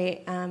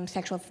mandatory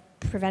sexual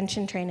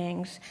prevention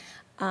trainings,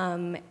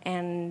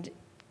 and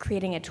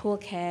creating a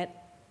toolkit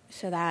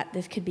so that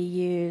this could be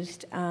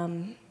used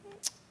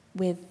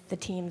with the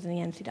teams in the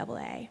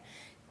NCAA,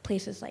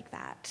 places like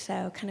that.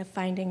 So kind of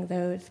finding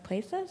those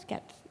places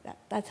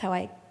that's how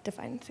I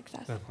define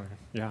success. Definitely,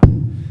 yeah.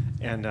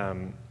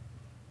 And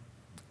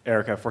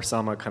Erica, For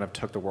Selma kind of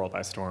took the world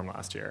by storm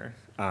last year.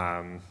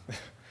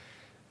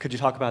 Could you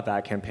talk about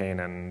that campaign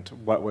and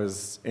what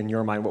was, in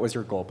your mind, what was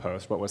your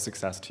goalpost? What was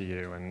success to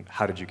you, and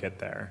how did you get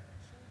there?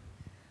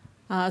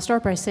 I'll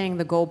start by saying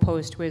the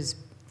goalpost was,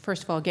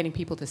 first of all, getting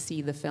people to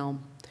see the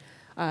film.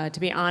 To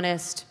be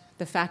honest,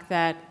 the fact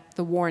that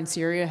the war in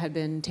Syria had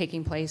been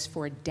taking place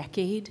for a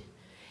decade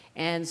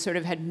and sort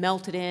of had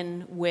melted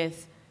in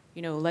with,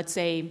 let's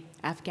say,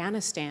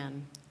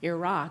 Afghanistan,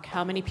 Iraq,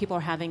 how many people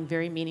are having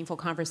very meaningful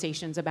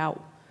conversations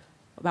about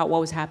what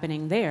was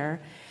happening there.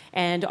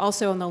 And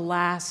also in the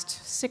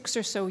last 6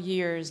 or so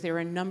years, there were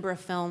a number of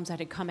films that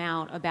had come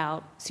out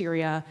about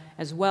Syria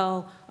as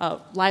well.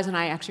 Liza and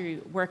I actually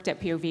worked at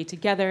POV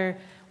together,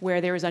 where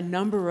there was a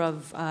number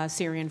of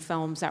Syrian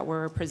films that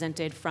were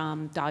presented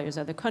from Dahlia's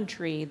Other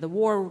Country, the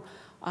war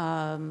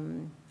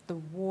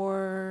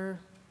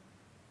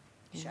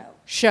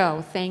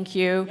show, thank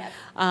you. Yep.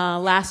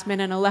 Last Men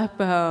in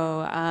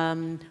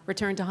Aleppo,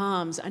 Return to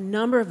Homs, a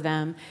number of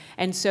them.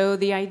 And so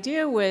the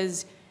idea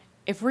was,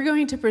 if we're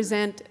going to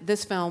present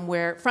this film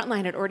where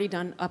Frontline had already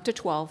done up to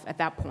 12 at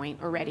that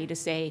point already to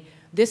say,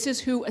 this is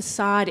who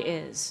Assad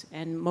is,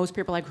 and most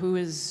people are like, who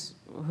is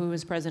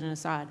President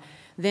Assad?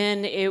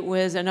 Then it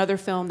was another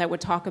film that would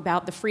talk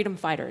about the freedom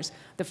fighters,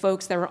 the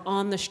folks that were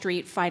on the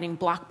street fighting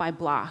block by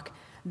block.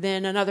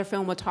 Then another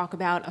film would talk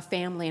about a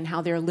family and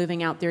how they're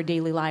living out their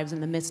daily lives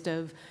in the midst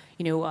of,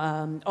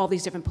 all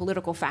these different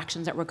political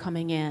factions that were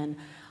coming in.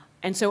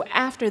 And so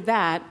after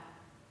that,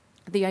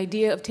 the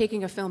idea of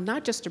taking a film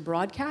not just to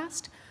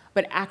broadcast,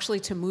 but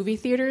actually to movie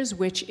theaters,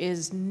 which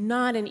is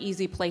not an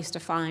easy place to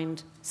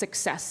find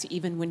success,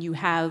 even when you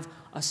have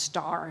a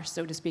star,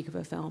 so to speak, of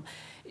a film.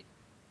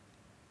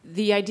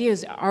 The idea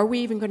is, are we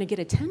even going to get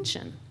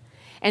attention?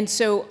 And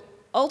so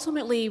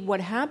ultimately what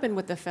happened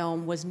with the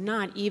film was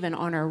not even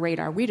on our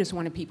radar. We just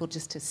wanted people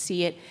just to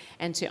see it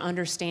and to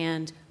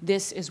understand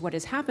this is what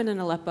has happened in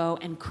Aleppo,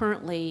 and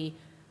currently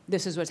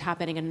this is what's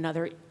happening in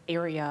another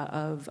area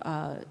of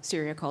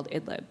Syria called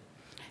Idlib.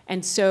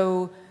 And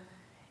so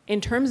in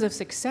terms of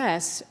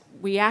success,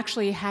 we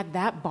actually had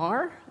that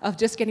bar of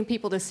just getting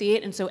people to see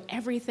it, and so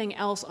everything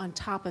else on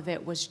top of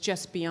it was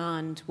just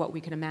beyond what we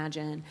could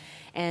imagine.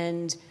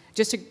 And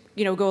just to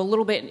go a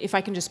little bit, if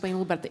I can just explain a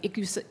little bit about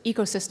the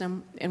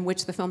ecosystem in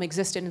which the film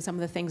existed and some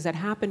of the things that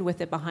happened with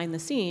it behind the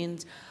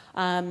scenes.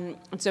 And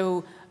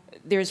so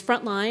there's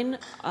Frontline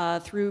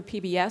through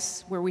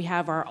PBS, where we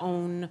have our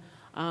own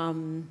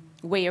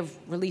way of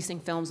releasing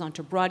films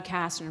onto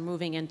broadcast and are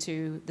moving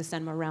into the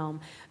cinema realm.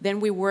 Then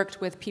we worked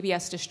with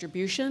PBS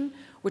Distribution,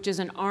 which is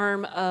an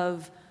arm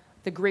of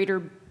the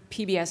greater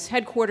PBS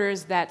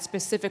headquarters that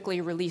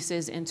specifically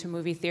releases into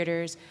movie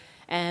theaters.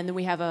 And then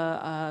we have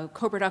a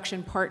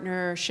co-production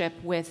partnership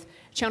with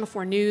Channel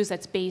 4 News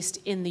that's based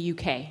in the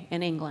UK,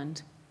 in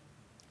England.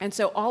 And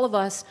so all of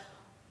us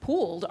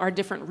pooled our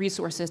different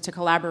resources to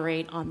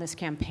collaborate on this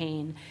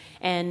campaign.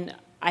 And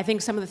I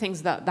think some of the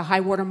things, the high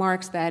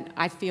watermarks that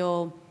I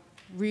feel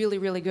really,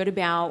 really good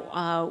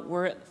about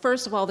were,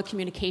 first of all, the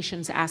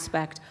communications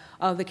aspect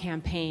of the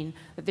campaign.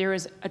 That there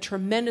is a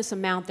tremendous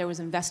amount that was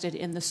invested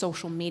in the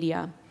social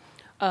media,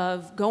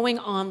 of going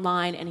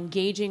online and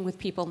engaging with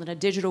people in a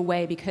digital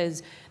way,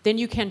 because then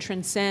you can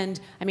transcend.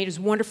 I mean, it was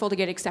wonderful to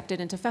get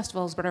accepted into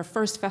festivals, but our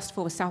first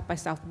festival was South by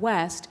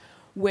Southwest,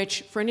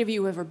 which, for any of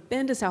you who have ever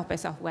been to South by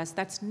Southwest,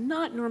 that's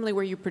not normally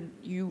where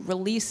you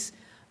release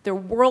the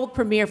world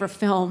premiere of a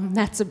film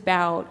that's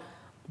about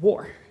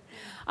war.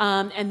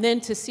 And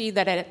then to see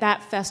that at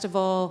that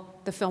festival,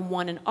 the film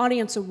won an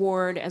audience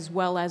award as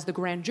well as the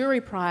grand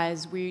jury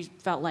prize, we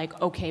felt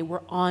like, okay,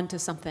 we're on to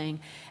something,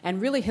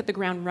 and really hit the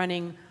ground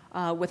running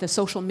with a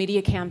social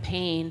media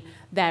campaign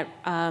that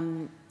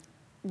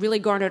really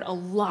garnered a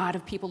lot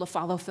of people to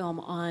follow film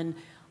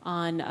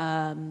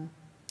on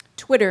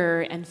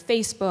Twitter and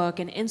Facebook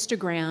and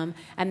Instagram,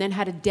 and then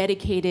had a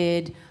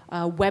dedicated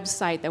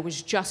website that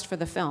was just for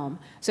the film.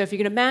 So if you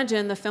can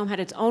imagine, the film had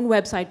its own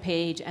website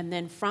page, and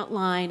then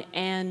Frontline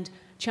and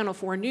Channel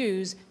 4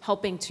 News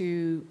helping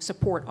to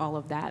support all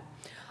of that.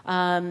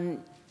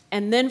 And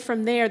then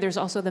from there, there's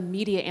also the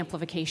media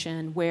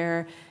amplification,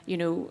 where, you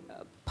know,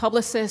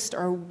 publicists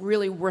are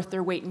really worth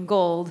their weight in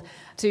gold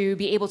to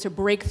be able to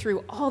break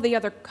through all the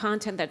other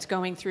content that's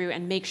going through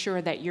and make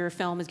sure that your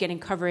film is getting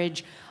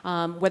coverage,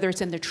 whether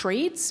it's in the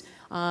trades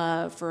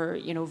for,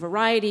 you know,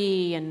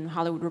 Variety and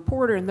Hollywood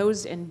Reporter and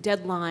those, and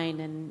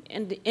Deadline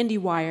and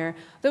IndieWire,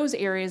 those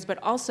areas,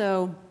 but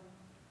also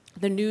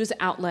the news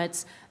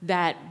outlets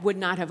that would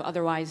not have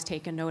otherwise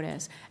taken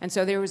notice. And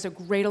so there was a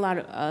great amount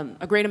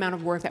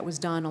of work that was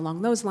done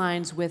along those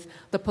lines with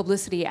the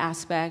publicity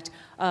aspect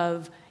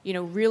of, you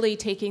know, really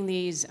taking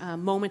these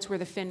moments where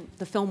the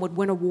film would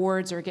win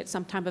awards or get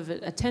some type of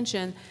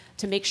attention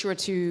to make sure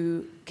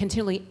to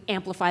continually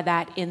amplify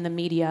that in the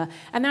media.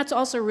 And that's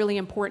also really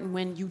important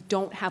when you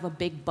don't have a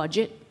big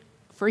budget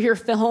for your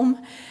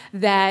film,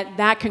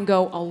 that can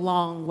go a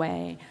long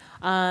way.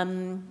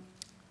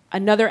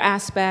 Another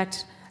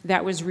aspect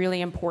that was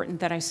really important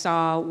that I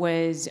saw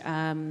was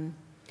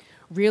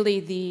really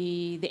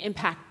the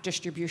impact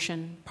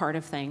distribution part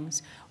of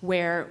things,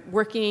 where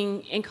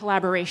working in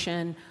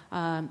collaboration,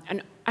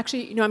 and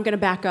actually, you know, I'm going to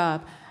back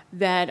up,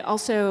 that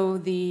also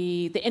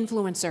the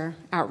influencer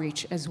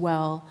outreach as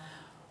well,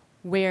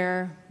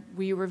 where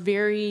we were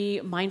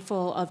very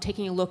mindful of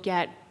taking a look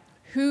at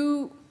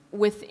who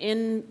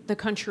within the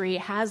country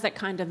has that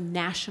kind of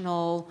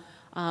national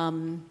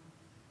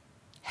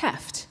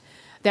heft,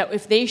 that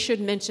if they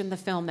should mention the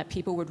film, that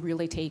people would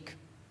really take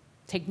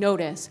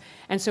notice.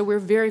 And so we're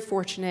very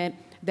fortunate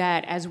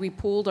that as we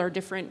pooled our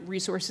different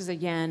resources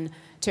again,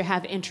 to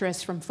have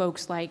interest from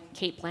folks like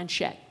Cate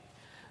Blanchett,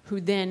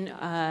 who then,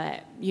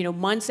 you know,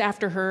 months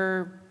after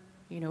her,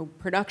 you know,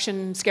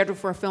 production schedule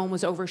for a film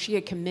was over, she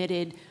had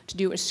committed to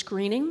do a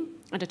screening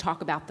and to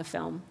talk about the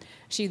film.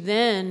 She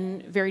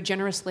then very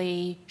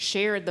generously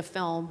shared the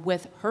film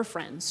with her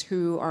friends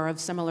who are of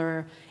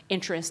similar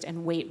interest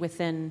and weight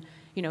within,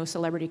 you know,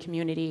 celebrity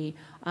community,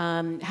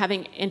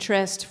 having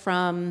interest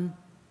from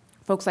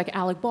folks like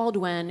Alec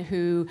Baldwin,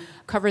 who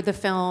covered the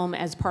film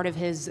as part of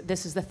his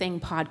This Is the Thing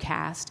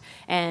podcast,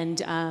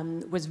 and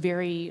was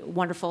very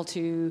wonderful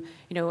to,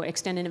 you know,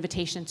 extend an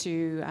invitation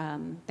to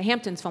the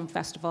Hamptons Film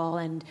Festival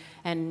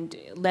and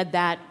led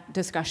that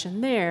discussion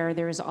there.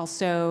 There is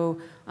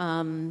also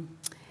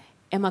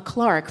Emma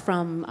Clarke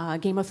from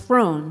Game of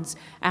Thrones,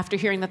 after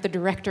hearing that the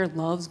director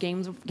loves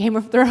Game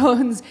of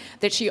Thrones,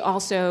 that she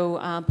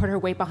also put her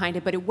weight behind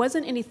it. But it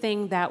wasn't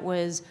anything that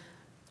was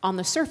on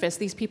the surface.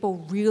 These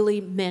people really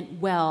meant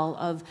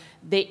well.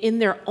 In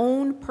their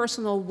own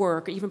personal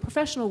work, or even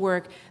professional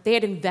work, they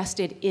had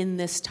invested in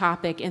this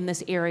topic, in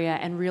this area,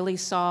 and really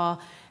saw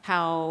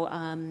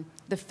how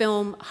the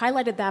film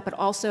highlighted that, but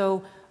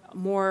also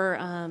more,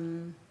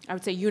 I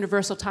would say,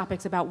 universal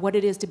topics about what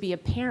it is to be a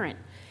parent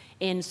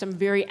in some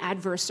very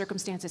adverse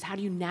circumstances. How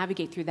do you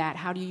navigate through that?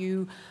 How do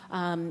you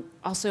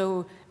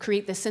also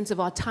create this sense of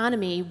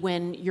autonomy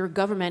when your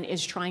government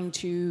is trying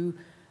to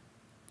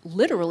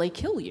literally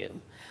kill you?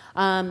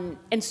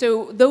 And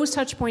so those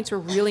touch points were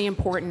really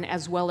important,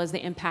 as well as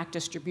the impact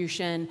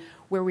distribution,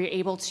 where we were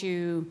able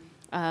to,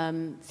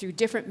 through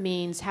different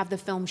means, have the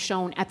film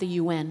shown at the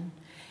UN.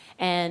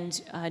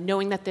 And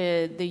knowing that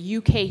the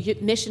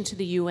UK mission to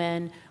the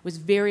UN was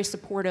very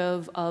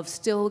supportive of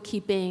still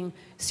keeping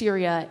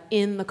Syria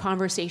in the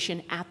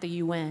conversation at the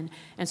UN.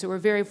 And so we're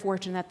very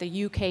fortunate that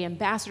the UK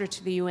ambassador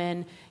to the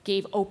UN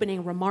gave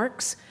opening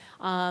remarks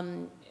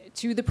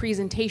to the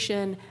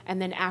presentation,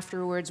 and then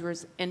afterwards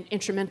was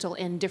instrumental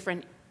in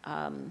different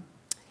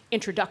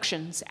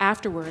introductions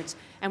afterwards.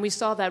 And we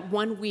saw that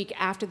 1 week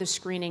after the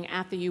screening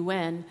at the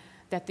UN,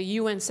 that the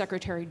UN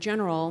Secretary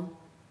General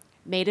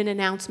made an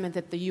announcement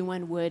that the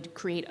UN would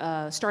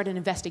start an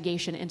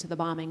investigation into the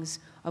bombings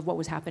of what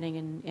was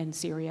happening in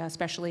Syria,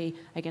 especially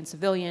against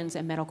civilians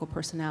and medical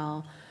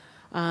personnel.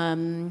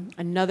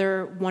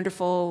 Another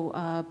wonderful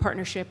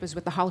partnership is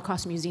with the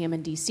Holocaust Museum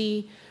in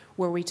DC,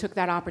 where we took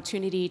that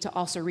opportunity to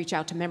also reach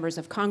out to members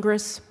of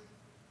Congress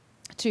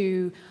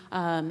to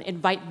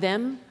invite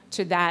them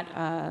to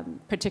that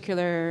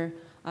particular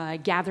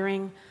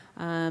gathering.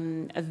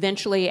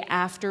 Eventually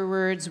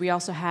afterwards, we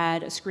also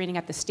had a screening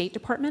at the State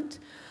Department.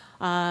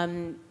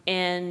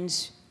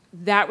 And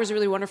that was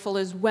really wonderful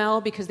as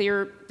well, because they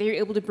were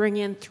able to bring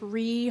in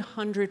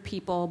 300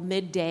 people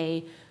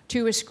midday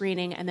to a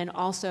screening, and then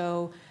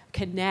also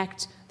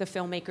connect the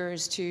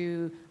filmmakers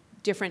to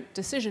different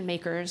decision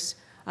makers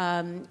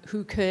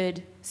who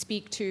could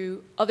speak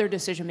to other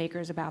decision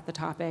makers about the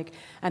topic.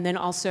 And then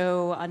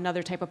also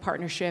another type of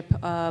partnership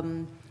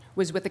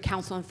was with the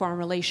Council on Foreign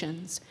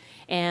Relations,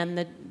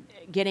 and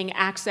getting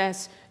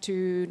access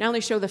to not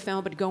only show the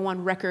film, but go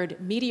on record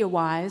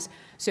media-wise,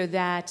 so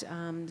that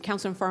the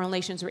Council on Foreign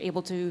Relations were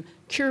able to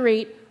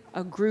curate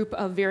a group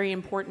of very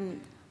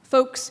important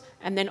folks,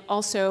 and then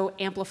also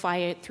amplify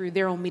it through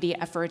their own media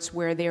efforts,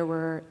 where there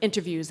were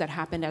interviews that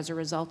happened as a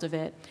result of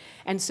it.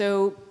 And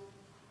so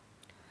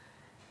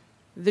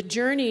the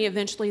journey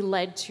eventually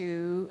led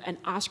to an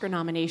Oscar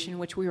nomination,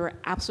 which we were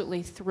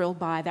absolutely thrilled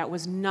by. That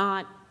was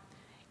not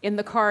in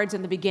the cards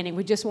in the beginning.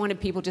 We just wanted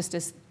people just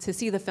to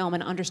see the film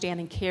and understand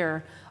and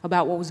care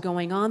about what was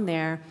going on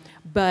there.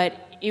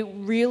 But it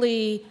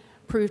really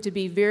proved to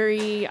be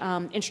very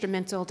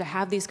instrumental to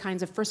have these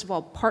kinds of, first of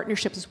all,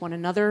 partnerships with one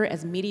another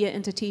as media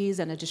entities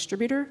and a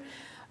distributor,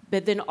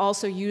 but then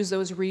also use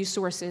those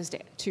resources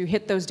to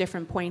hit those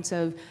different points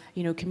of,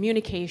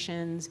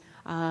 communications,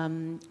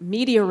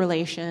 media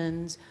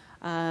relations,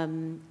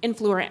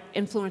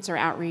 influencer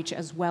outreach,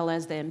 as well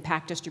as the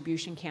impact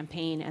distribution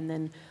campaign. And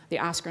then the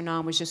Oscar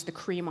nom was just the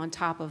cream on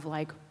top of,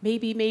 like,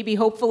 maybe,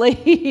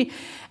 hopefully.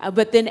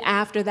 But then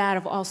after that,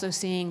 of also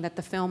seeing that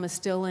the film is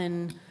still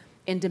in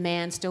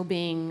demand, still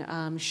being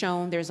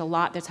shown. There's a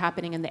lot that's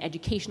happening in the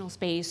educational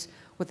space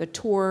with a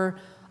tour.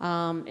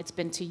 It's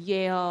been to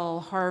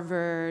Yale,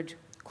 Harvard,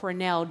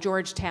 Cornell,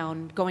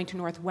 Georgetown, going to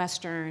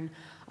Northwestern.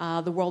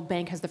 The World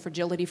Bank has the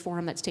Fragility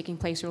Forum that's taking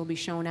place, or will be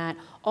shown at.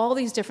 All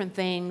these different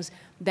things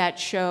that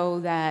show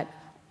that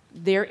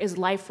there is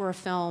life for a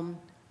film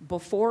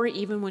before,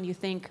 even when you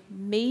think,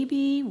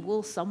 maybe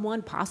will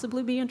someone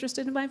possibly be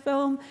interested in my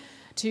film,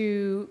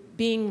 to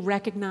being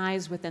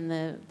recognized within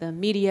the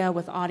media,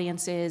 with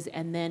audiences,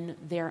 and then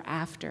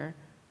thereafter.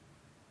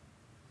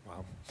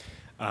 Wow.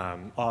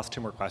 I'll ask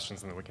 2 more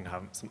questions, and then we can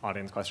have some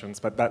audience questions,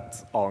 but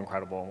that's all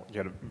incredible. You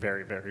had a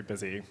very, very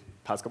busy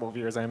past couple of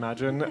years, I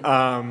imagine.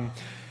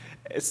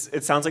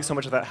 It sounds like so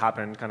much of that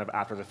happened kind of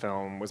after the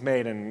film was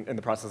made and in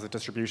the process of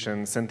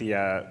distribution.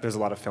 Cynthia, there's a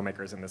lot of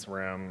filmmakers in this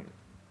room.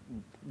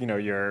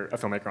 You're a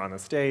filmmaker on the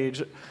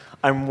stage.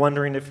 I'm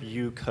wondering if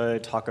you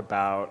could talk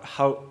about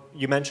how,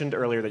 you mentioned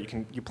earlier that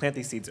you plant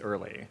these seeds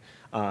early,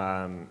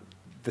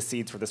 the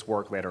seeds for this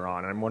work later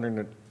on. And I'm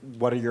wondering,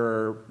 what are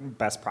your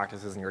best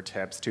practices and your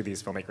tips to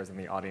these filmmakers in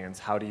the audience?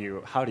 How do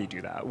you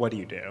do that? What do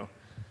you do?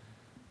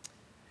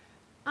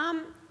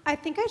 I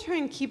think I try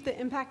and keep the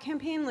impact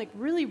campaign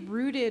really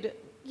rooted.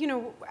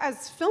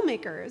 As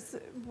filmmakers,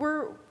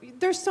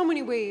 there's so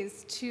many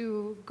ways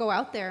to go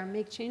out there and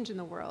make change in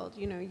the world.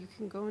 You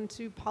can go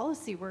into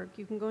policy work,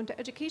 you can go into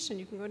education,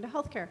 you can go into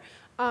healthcare.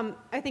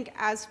 I think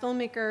as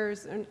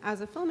filmmakers and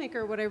as a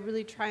filmmaker, what I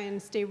really try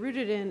and stay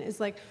rooted in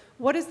is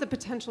what is the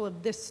potential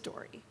of this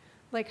story?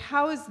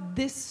 How is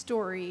this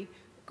story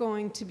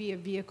going to be a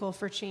vehicle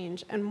for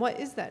change, and what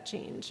is that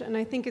change? And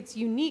I think it's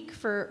unique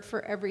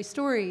for every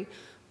story,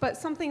 but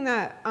something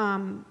that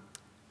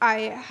I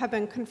have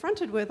been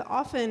confronted with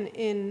often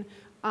in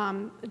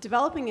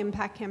developing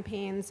impact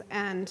campaigns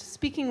and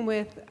speaking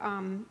with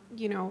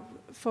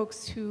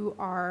folks who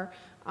are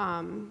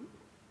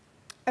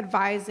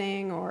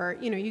advising, or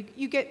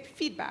you get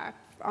feedback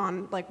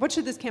on what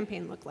should this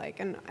campaign look like,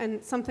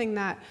 and something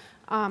that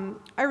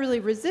I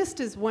really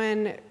resist is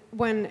when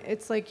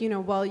it's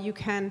well, you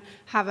can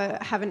have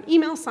an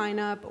email sign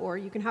up, or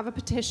you can have a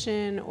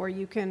petition, or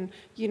you can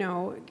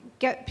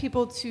get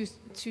people to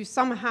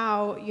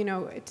somehow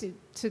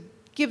to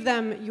give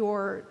them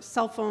your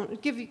cell phone,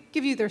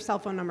 give you their cell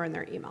phone number and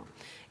their email.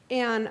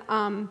 And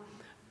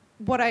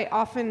what I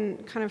often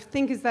kind of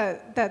think is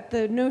that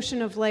the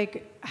notion of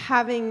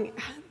having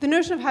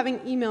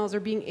emails or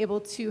being able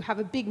to have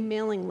a big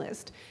mailing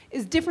list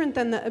is different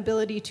than the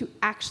ability to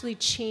actually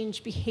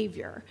change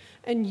behavior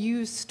and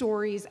use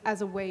stories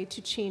as a way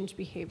to change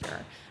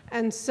behavior.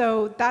 And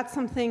so that's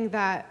something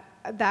that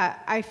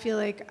I feel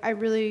like I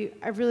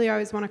really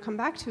always want to come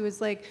back to, is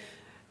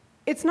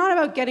it's not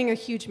about getting a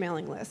huge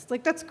mailing list.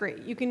 That's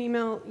great. You can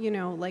email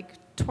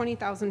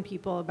 20,000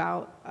 people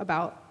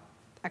about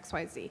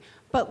XYZ.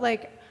 But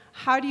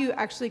how do you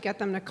actually get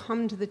them to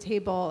come to the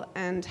table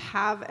and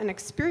have an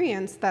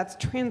experience that's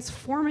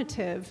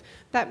transformative?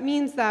 That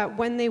means that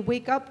when they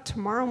wake up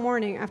tomorrow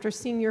morning after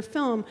seeing your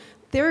film,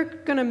 they're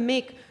gonna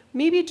make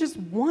maybe just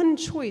one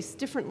choice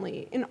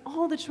differently in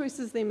all the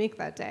choices they make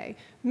that day.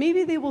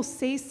 Maybe they will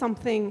say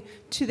something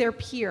to their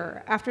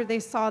peer after they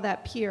saw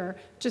that peer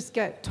just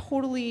get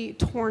totally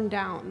torn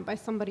down by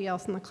somebody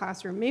else in the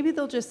classroom. Maybe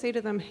they'll just say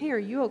to them, hey, are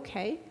you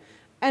okay?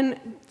 And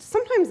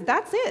sometimes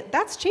that's it,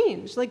 that's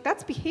change, like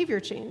that's behavior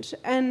change.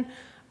 And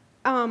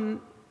I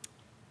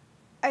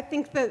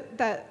think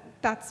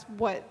that's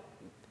what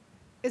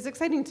is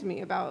exciting to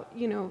me about,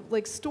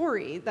 like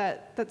story,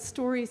 that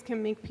stories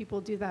can make people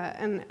do that.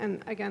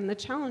 And again, the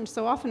challenge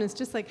so often is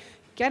just like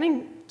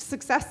getting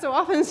success so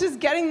often is just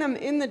getting them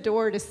in the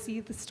door to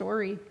see the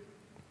story.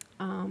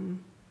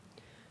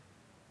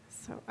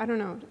 So I don't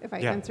know if I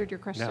answered your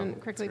question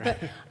correctly, but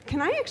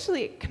can I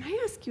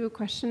ask you a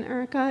question,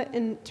 Erica,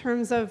 in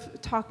terms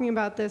of talking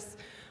about this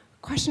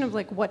question of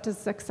like, what does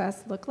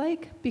success look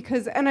like?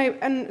 Because,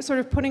 and sort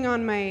of putting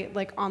on my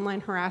like online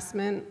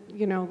harassment,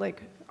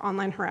 like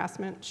online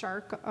harassment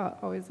shark,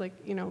 always like,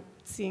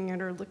 seeing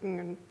it or looking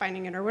and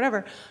finding it or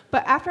whatever.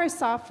 But after I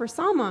saw For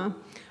Sama,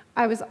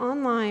 I was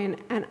online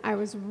and I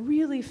was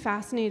really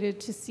fascinated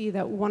to see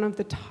that one of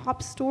the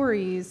top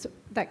stories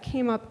that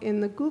came up in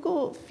the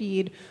Google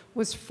feed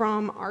was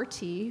from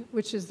RT,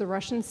 which is the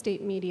Russian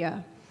state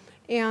media.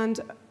 And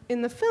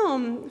in the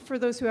film, for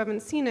those who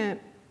haven't seen it,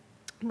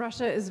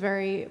 Russia is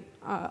very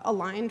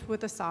aligned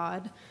with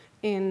Assad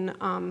in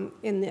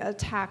the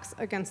attacks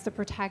against the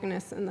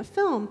protagonists in the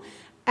film.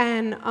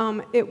 And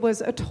it was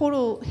a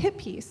total hit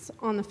piece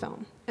on the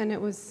film. And it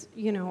was,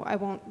 I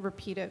won't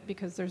repeat it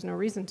because there's no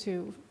reason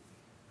to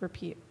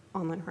repeat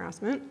online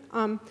harassment.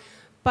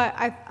 But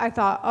I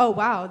thought, oh,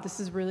 wow, this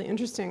is really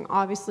interesting.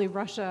 Obviously,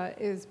 Russia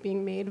is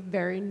being made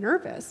very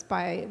nervous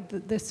by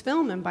this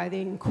film and by the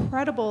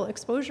incredible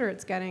exposure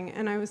it's getting.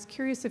 And I was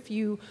curious if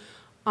you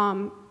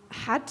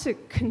had to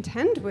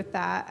contend with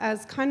that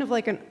as kind of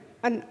like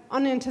an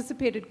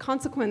unanticipated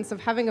consequence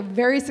of having a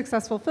very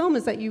successful film,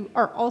 is that you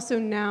are also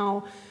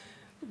now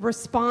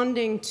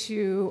responding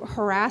to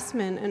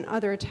harassment and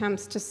other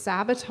attempts to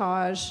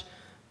sabotage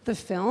the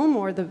film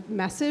or the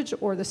message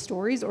or the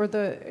stories or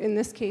in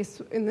this piece,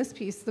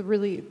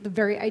 the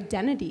very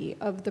identity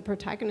of the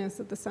protagonist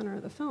at the center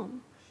of the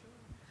film.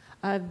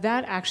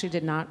 That actually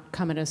did not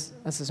come as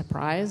a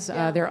surprise.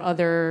 Yeah. There are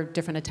other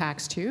different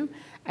attacks too.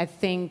 I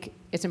think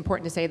it's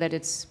important to say that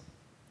it's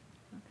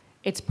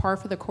par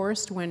for the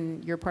course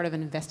when you're part of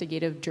an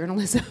investigative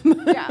journalism.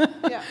 Yeah.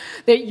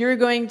 That you're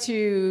going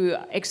to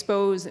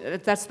expose,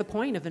 that's the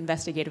point of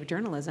investigative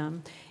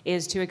journalism,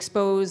 is to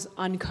expose,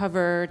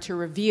 uncover, to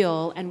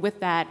reveal, and with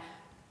that,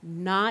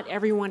 not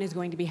everyone is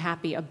going to be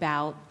happy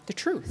about the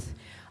truth.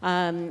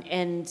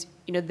 And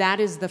that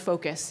is the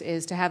focus,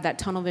 is to have that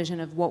tunnel vision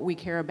of what we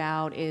care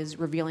about is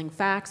revealing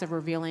facts, of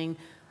revealing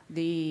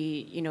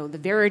the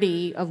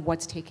verity of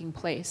what's taking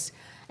place.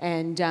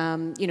 And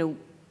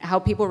how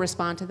people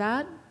respond to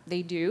that,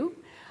 they do.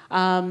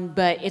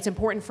 But it's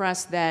important for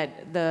us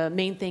that the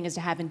main thing is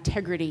to have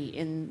integrity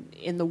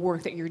in the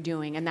work that you're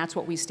doing, and that's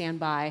what we stand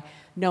by,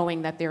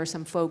 knowing that there are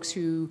some folks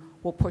who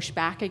will push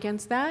back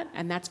against that,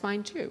 and that's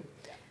fine too.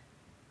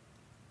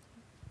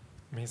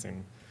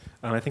 Amazing.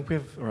 I think we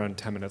have around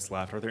 10 minutes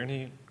left. Are there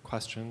any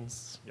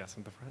questions? Yes,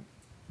 in the front.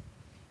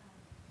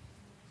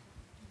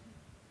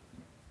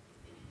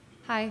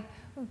 Hi.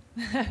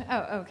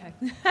 Oh, okay.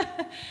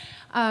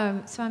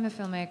 So I'm a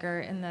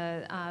filmmaker in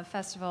the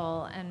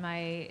festival, and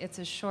it's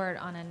a short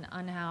on an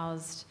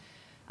unhoused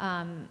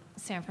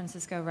San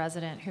Francisco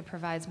resident who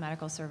provides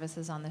medical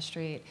services on the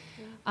street.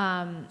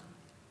 The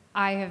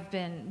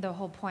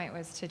whole point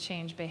was to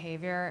change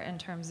behavior in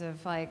terms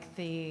of like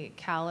the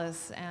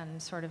callous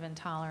and sort of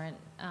intolerant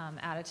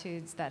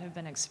attitudes that have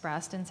been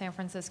expressed in San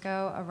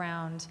Francisco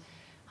around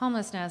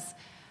homelessness.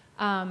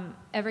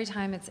 Every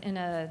time it's in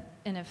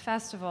a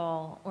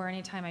festival or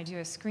anytime I do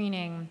a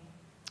screening,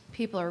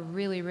 people are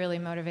really, really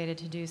motivated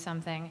to do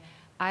something.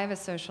 I have a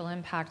social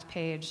impact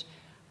page.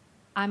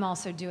 I'm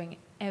also doing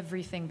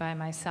everything by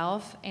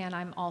myself, and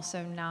I'm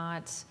also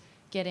not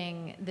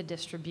getting the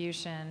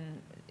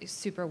distribution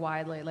super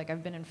widely. Like,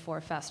 I've been in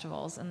 4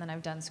 festivals, and then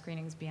I've done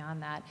screenings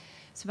beyond that.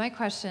 So my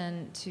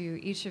question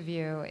to each of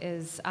you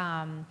is,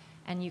 and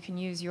you can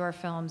use your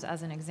films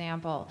as an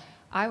example,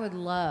 I would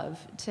love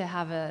to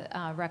have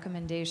a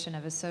recommendation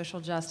of a social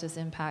justice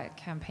impact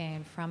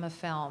campaign from a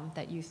film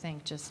that you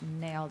think just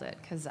nailed it,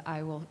 because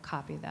I will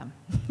copy them.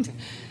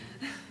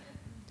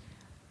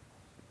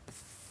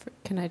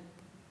 Can I?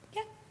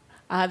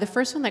 Yeah. The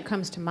first one that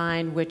comes to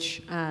mind,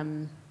 which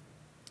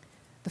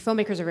the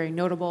filmmakers are very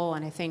notable,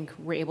 and I think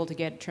we're able to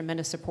get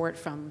tremendous support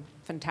from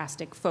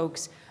fantastic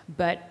folks,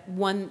 but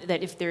one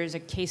that if there's a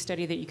case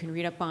study that you can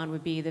read up on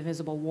would be The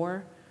Visible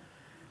War.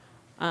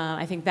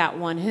 I think that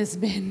one has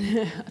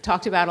been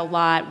talked about a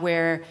lot,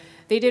 where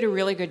they did a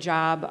really good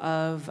job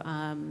of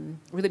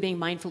really being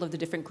mindful of the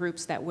different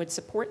groups that would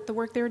support the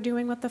work they were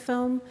doing with the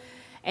film.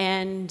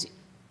 And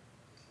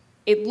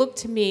it looked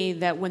to me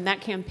that when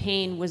that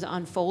campaign was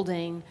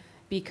unfolding,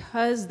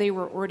 because they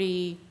were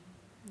already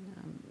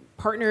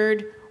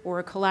partnered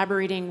or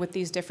collaborating with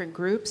these different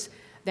groups,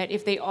 that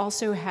if they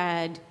also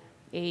had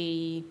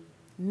a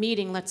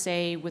meeting, let's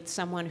say, with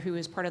someone who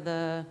is part of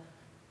the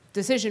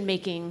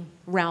decision-making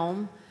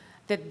realm,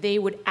 that they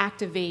would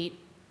activate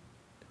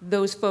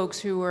those folks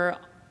who were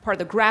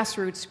part of the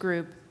grassroots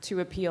group to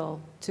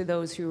appeal to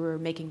those who were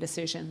making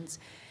decisions.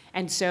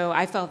 And so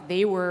I felt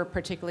they were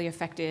particularly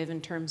effective in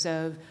terms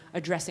of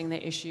addressing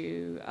the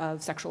issue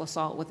of sexual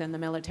assault within the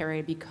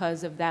military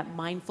because of that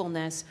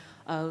mindfulness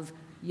of,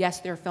 yes,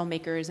 they're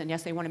filmmakers and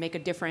yes, they want to make a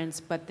difference,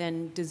 but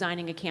then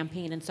designing a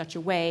campaign in such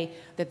a way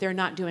that they're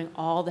not doing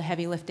all the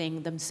heavy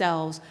lifting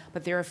themselves,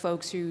 but there are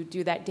folks who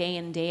do that day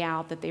in, day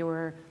out, that they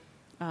were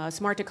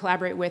smart to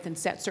collaborate with and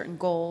set certain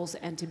goals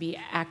and to be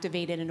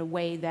activated in a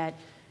way that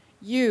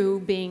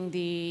you, being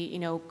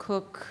the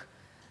cook,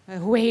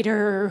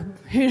 waiter,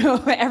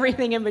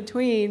 everything in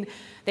between,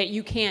 that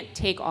you can't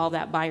take all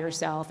that by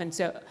yourself. And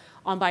so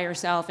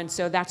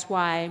that's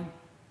why,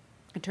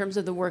 in terms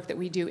of the work that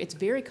we do, it's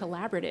very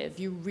collaborative.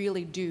 You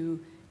really do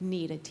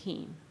need a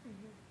team.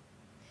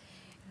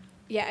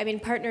 Yeah, I mean,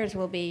 partners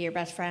will be your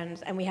best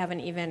friends, and we haven't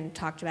even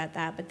talked about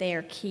that, but they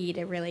are key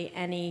to really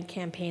any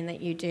campaign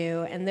that you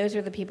do. And those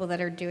are the people that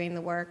are doing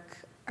the work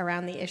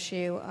around the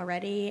issue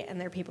already,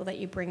 and they're people that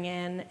you bring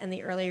in, and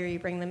the earlier you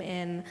bring them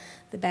in,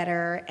 the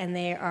better. And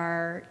they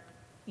are,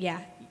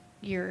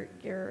 your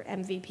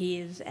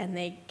MVPs, and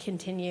they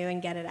continue and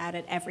get it out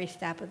at every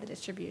step of the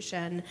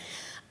distribution.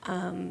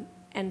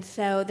 And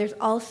so there's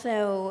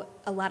also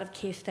a lot of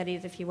case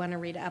studies if you want to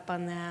read up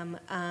on them.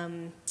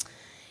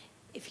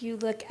 If you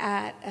look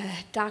at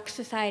Doc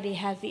Society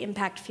has the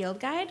Impact Field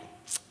Guide.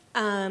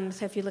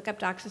 So if you look up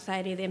Doc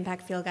Society, the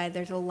Impact Field Guide,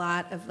 there's a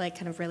lot of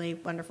kind of really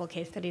wonderful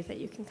case studies that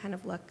you can kind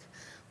of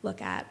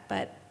look at.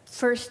 But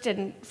first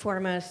and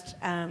foremost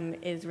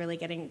is really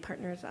getting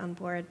partners on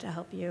board to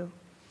help you.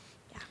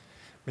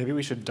 Maybe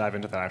we should dive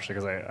into that actually,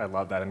 because I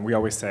love that. And we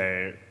always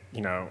say,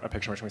 a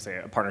picture in which we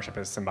say a partnership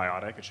is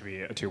symbiotic. It should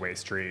be a two-way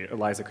street.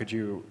 Eliza, could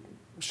you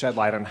shed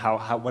light on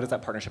what does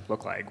that partnership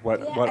look like?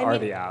 What are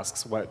the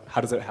asks?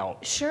 How does it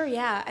help? Sure,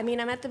 yeah. I mean,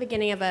 I'm at the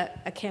beginning of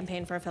a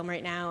campaign for a film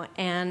right now,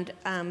 and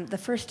the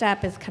first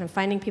step is kind of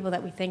finding people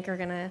that we think are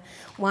going to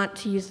want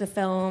to use the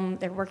film.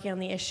 They're working on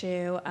the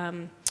issue,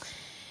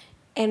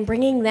 and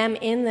bringing them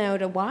in, though,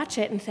 to watch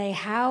it and say,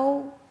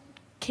 how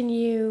can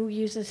you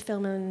use this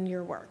film in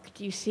your work?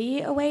 Do you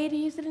see a way to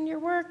use it in your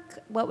work?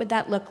 What would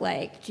that look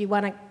like? Do you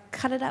want to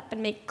cut it up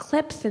and make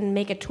clips and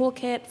make a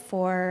toolkit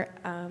for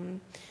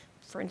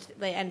instance,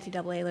 the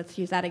NCAA, let's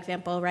use that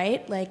example,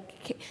 right?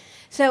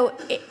 So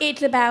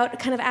it's about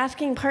kind of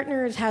asking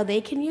partners how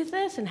they can use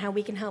this and how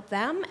we can help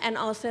them, and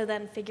also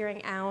then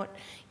figuring out,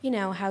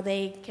 how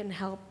they can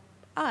help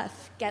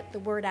us get the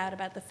word out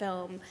about the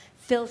film,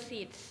 fill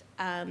seats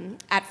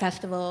at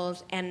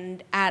festivals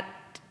and at,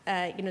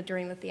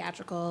 during the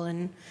theatrical,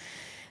 and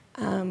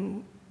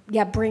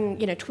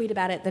tweet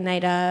about it the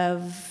night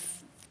of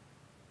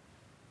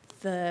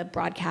the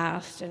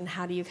broadcast, and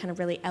how do you kind of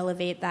really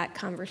elevate that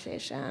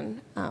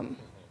conversation?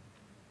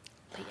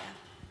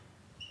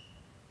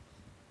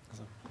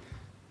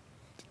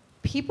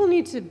 People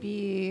need to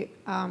be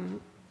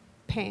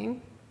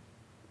paying.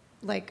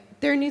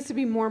 There needs to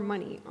be more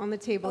money on the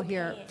table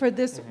here for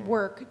this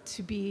work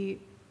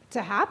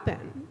to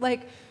happen.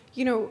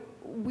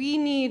 We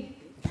need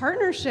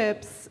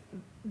partnerships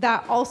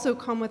that also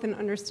come with an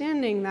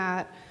understanding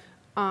that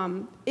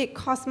it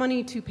costs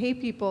money to pay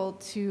people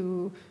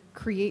to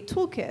create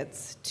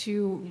toolkits,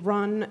 to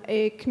run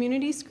a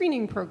community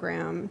screening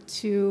program,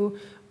 to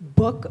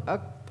book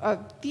a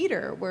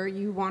theater where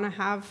you want to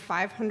have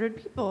 500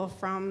 people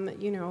from,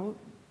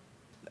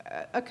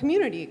 a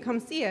community come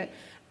see it.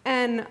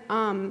 And,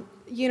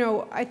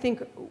 I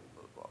think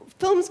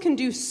films can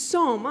do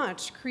so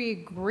much,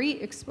 create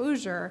great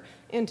exposure,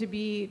 and to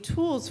be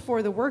tools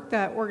for the work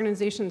that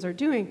organizations are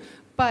doing.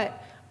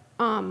 But,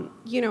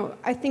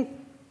 I think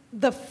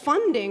the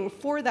funding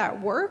for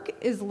that work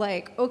is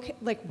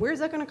where's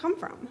that going to come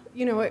from?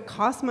 It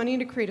costs money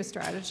to create a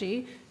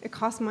strategy. It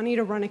costs money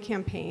to run a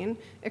campaign.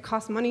 It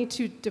costs money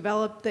to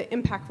develop the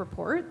impact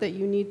report that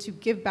you need to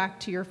give back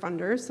to your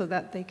funders so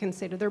that they can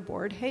say to their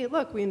board, hey,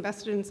 look, we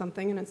invested in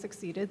something and it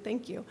succeeded,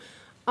 thank you.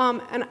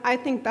 And I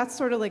think that's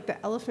sort of like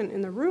the elephant in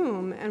the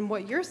room, and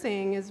what you're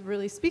saying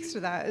really speaks to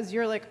that, is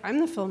you're like, I'm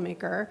the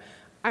filmmaker,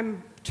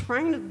 I'm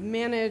trying to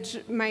manage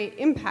my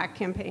impact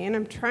campaign,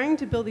 I'm trying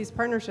to build these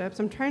partnerships,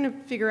 I'm trying to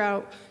figure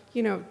out,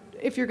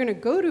 if you're gonna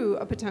go to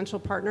a potential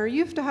partner,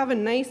 you have to have a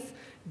nice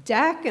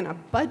deck and a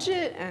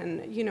budget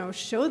and,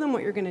 show them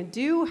what you're gonna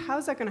do.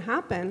 How's that gonna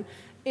happen?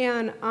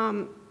 And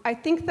I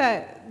think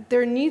that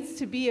there needs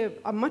to be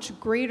a much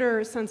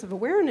greater sense of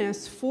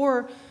awareness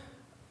for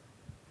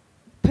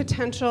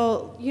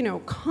potential,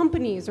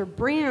 companies or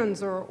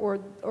brands or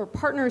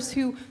partners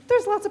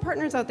there's lots of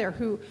partners out there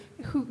who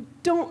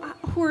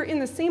are in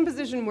the same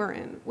position we're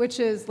in, which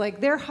is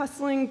they're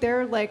hustling,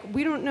 they're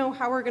we don't know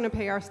how we're going to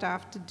pay our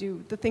staff to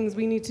do the things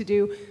we need to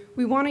do.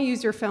 We want to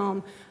use your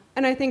film.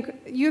 And I think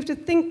you have to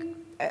think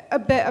a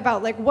bit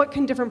about like what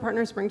can different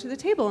partners bring to the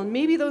table, and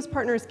maybe those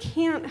partners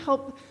can't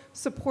help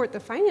support the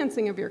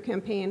financing of your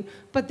campaign,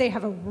 but they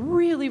have a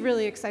really,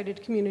 really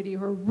excited community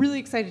who are really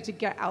excited to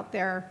get out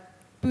there,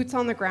 boots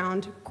on the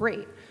ground,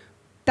 great.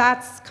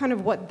 That's kind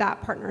of what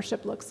that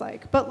partnership looks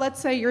like. But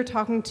let's say you're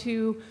talking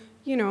to,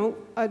 you know,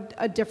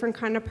 a different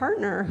kind of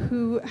partner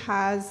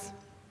who's,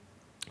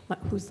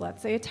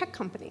 let's say, a tech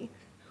company,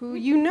 who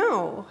you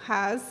know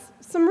has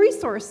some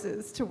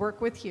resources to work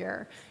with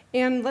here.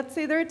 And let's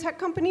say they're a tech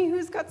company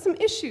who's got some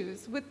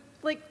issues with,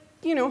 like,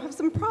 you know, have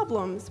some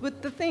problems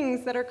with the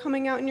things that are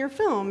coming out in your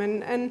film,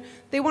 and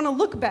they want to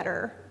look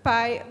better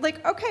by,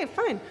 like, okay,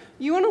 fine.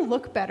 You want to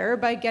look better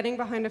by getting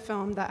behind a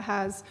film that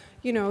has,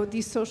 you know,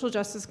 these social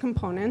justice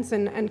components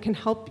and can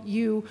help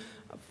you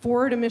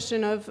forward a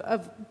mission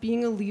of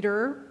being a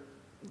leader.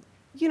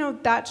 You know,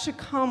 that should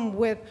come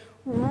with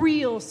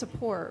real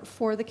support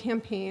for the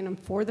campaign and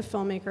for the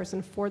filmmakers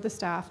and for the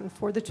staff and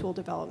for the tool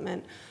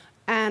development.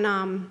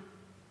 And,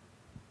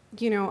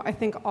 you know, I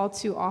think all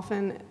too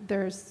often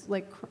there's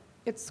like,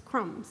 it's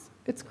crumbs.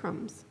 It's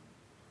crumbs.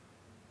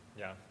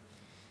 Yeah.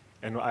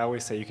 And I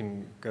always say you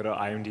can go to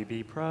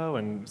IMDb Pro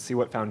and see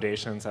what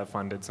foundations have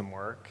funded some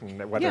work, and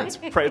whether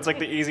it's like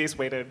the easiest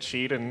way to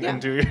cheat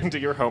and do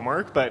your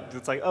homework, but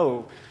it's like,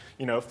 oh,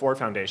 you know, Ford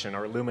Foundation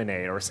or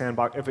Illuminate or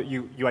Sandbox. If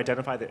you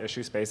identify the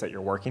issue space that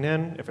you're working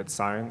in, if it's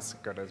science,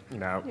 go to, you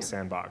know,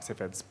 Sandbox. If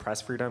it's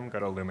press freedom, go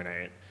to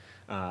Illuminate.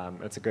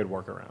 It's a good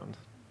workaround.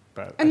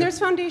 And there's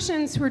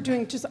foundations who are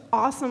doing just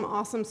awesome,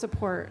 awesome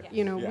support.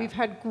 You know, we've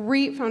had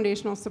great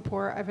foundational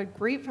support. I've had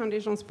great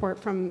foundational support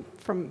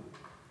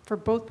for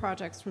both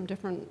projects from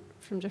different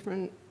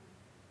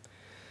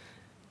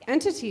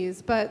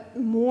entities, but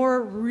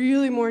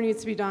really more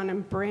needs to be done,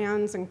 and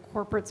brands and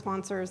corporate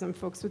sponsors and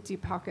folks with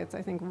deep pockets,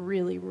 I think,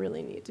 really,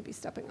 really need to be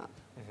stepping up.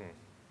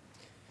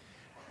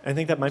 Mm-hmm. I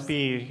think that might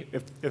be,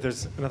 if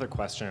there's another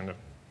question,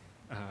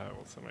 how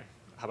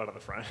about on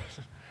the front?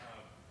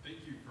 Thank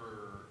you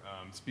for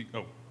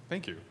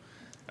thank you.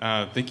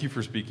 Thank you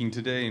for speaking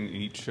today, and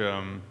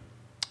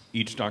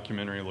each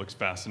documentary looks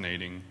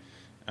fascinating.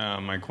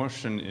 My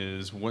question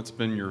is, what's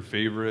been your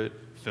favorite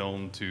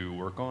film to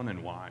work on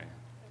and why?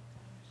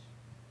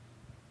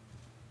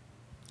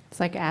 It's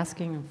like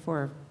asking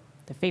for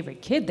the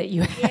favorite kid that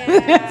you have.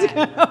 That's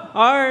kind of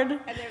hard.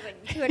 And there's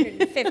like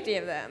 250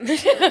 of them.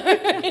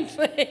 It's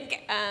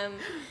like,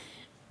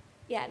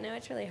 yeah, no,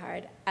 it's really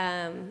hard.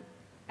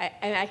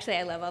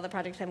 I love all the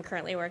projects I'm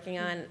currently working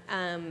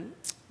on,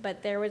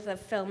 but there was a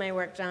film I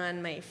worked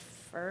on my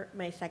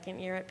second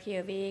year at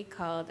POV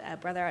called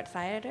Brother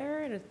Outsider,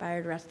 an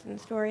inspired Rustin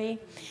story,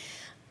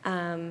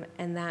 and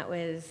that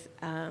was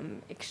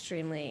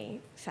extremely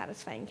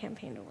satisfying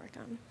campaign to work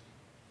on.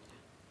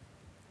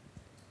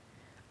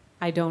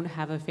 I don't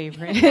have a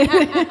favorite,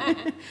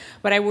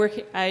 but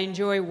I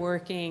enjoy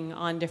working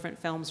on different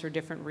films for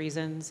different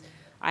reasons.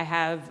 I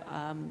have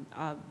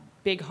a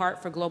big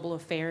heart for global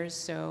affairs,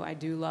 so I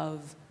do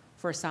love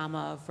for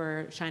Sama,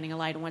 for shining a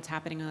light on what's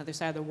happening on the other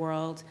side of the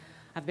world.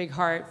 I have a big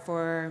heart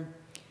for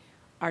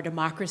our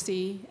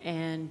democracy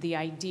and the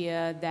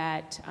idea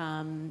that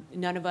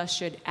none of us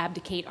should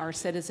abdicate our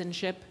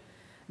citizenship,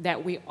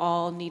 that we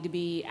all need to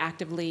be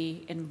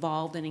actively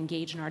involved and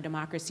engaged in our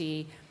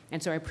democracy.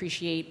 And so I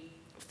appreciate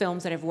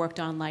films that I've worked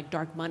on, like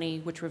Dark Money,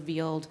 which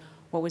revealed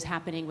what was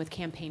happening with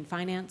campaign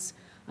finance.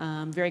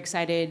 I'm very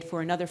excited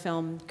for another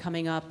film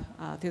coming up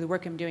through the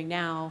work I'm doing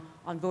now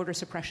on voter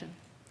suppression.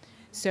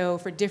 So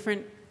for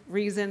different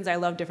reasons, I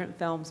love different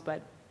films,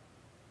 but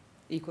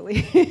equally.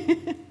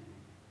 I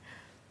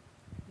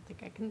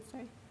think I can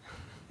say.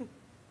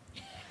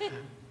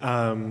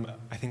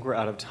 I think we're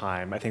out of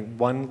time. I think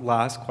one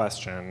last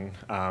question,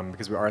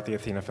 because we are at the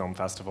Athena Film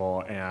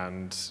Festival,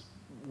 and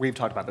we've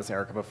talked about this,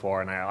 Erica,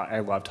 before, and I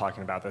love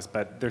talking about this,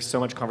 but there's so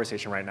much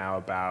conversation right now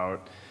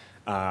about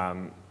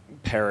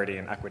parity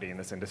and equity in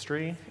this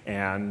industry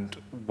and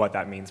what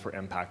that means for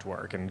impact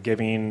work and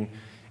giving,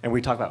 and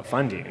we talk about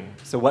funding.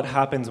 So what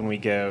happens when we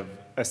give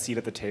a seat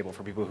at the table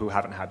for people who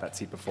haven't had that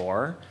seat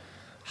before?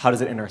 How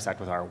does it intersect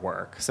with our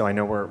work? So I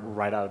know we're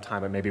right out of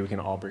time, but maybe we can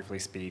all briefly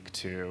speak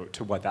to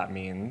what that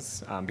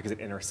means, because it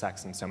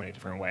intersects in so many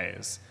different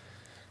ways.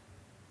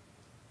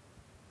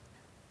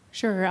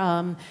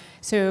 Sure.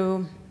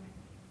 So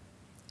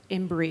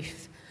in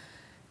brief,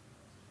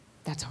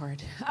 that's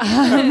hard.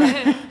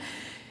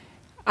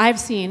 I've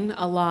seen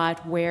a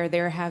lot where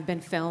there have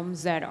been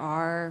films that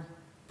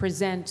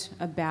present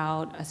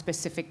about a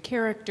specific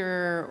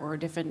character or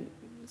different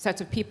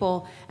sets of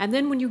people, and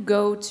then when you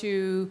go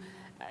to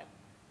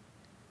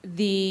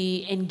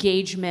the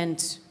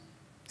engagement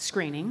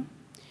screening,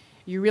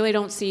 you really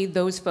don't see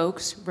those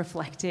folks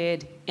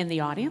reflected in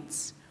the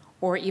audience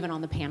or even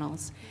on the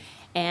panels.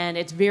 And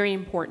it's very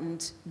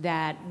important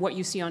that what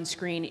you see on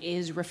screen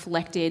is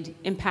reflected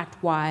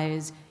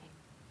impact-wise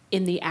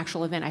in the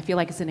actual event. I feel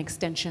like it's an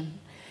extension.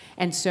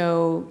 And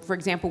so, for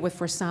example, with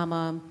For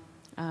Sama,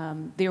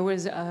 there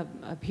was a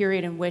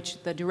period in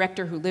which the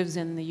director who lives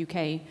in the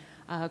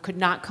UK could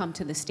not come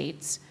to the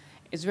States.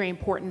 It's very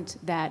important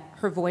that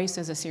her voice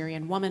as a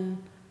Syrian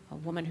woman a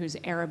woman who's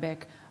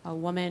Arabic, a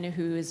woman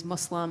who is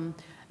Muslim,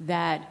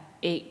 that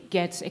it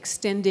gets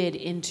extended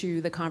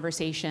into the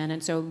conversation.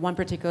 And so one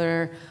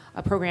particular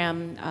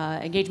program,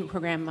 engagement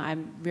program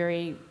I'm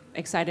very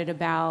excited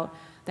about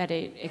that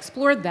it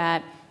explored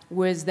that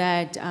was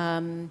that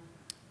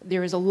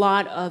there was a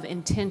lot of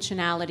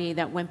intentionality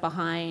that went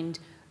behind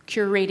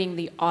curating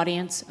the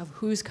audience of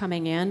who's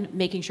coming in,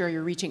 making sure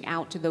you're reaching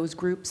out to those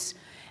groups.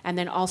 And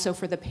then also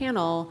for the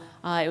panel,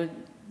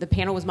 the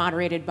panel was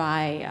moderated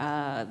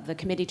by the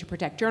Committee to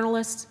Protect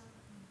Journalists.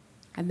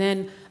 And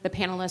then the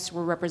panelists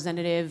were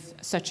representative,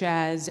 such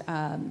as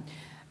a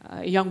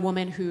young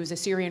woman who's a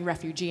Syrian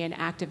refugee and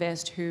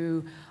activist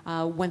who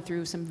went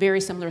through some very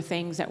similar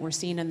things that were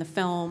seen in the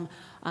film,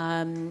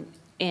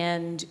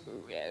 and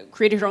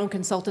created her own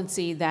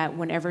consultancy that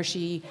whenever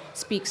she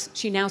speaks,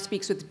 she now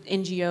speaks with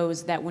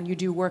NGOs that when you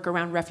do work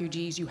around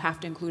refugees, you have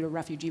to include a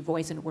refugee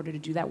voice in order to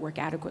do that work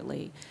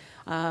adequately.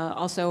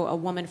 Also a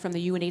woman from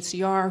the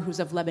UNHCR who's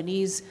of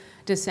Lebanese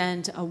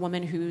descent, a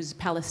woman who's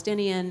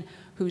Palestinian,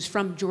 who's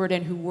from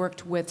Jordan, who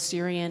worked with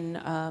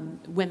Syrian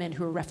women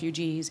who are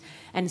refugees.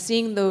 And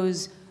seeing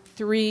those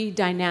three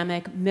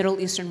dynamic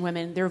Middle Eastern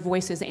women, their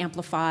voices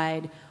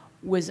amplified,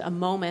 was a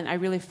moment I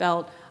really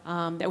felt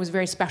that was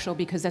very special,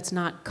 because that's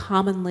not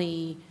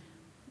commonly,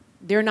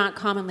 they're not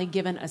commonly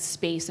given a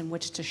space in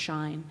which to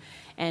shine.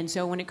 And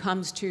so when it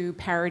comes to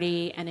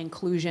parity and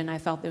inclusion, I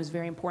felt it was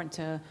very important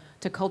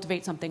to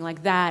cultivate something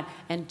like that,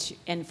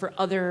 and for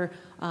other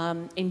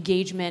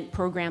engagement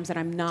programs that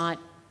I'm not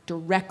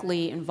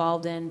directly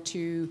involved in,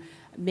 to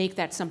make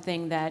that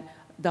something that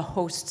the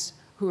hosts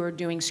who are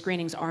doing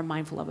screenings are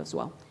mindful of as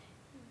well.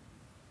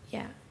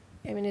 Yeah,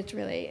 I mean,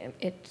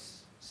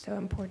 it's so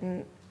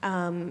important.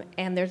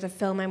 And there's a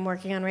film I'm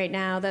working on right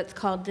now that's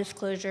called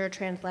Disclosure,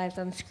 Trans Lives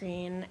on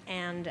Screen,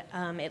 and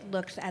it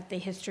looks at the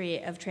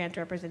history of trans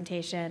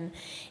representation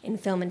in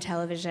film and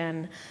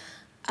television.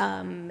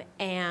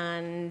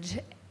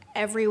 And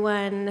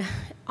everyone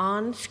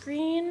on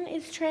screen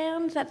is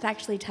trans that's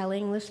actually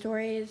telling the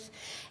stories,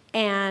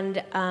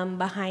 and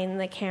behind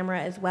the camera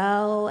as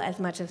well, as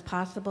much as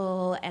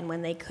possible. And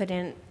when they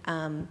couldn't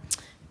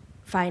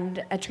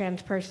find a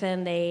trans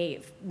person,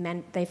 they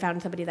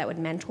found somebody that would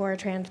mentor a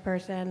trans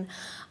person.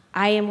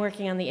 I am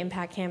working on the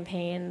Impact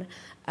campaign.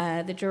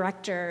 The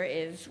director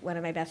is one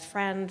of my best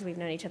friends. We've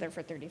known each other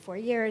for 34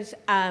 years.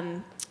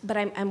 But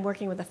I'm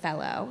working with a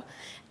fellow.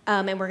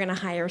 And we're going to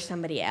hire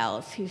somebody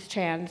else who's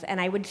trans. And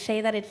I would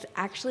say that it's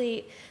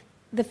actually,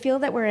 the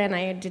field that we're in,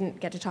 I didn't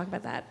get to talk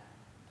about that,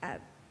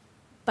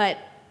 but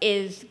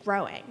is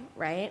growing,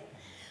 right?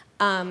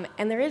 And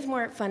there is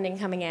more funding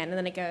coming in, and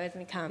then it goes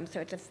and it comes, so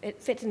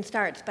it fits and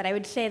starts. But I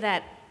would say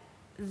that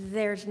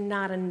there's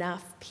not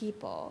enough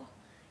people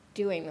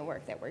doing the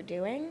work that we're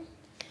doing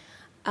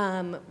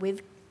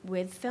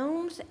with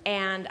films.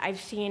 And I've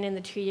seen in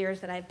the 2 years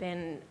that I've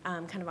been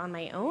kind of on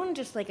my own,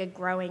 just like a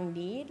growing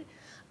need.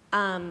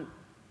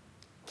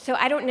 So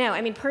I don't know.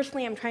 I mean,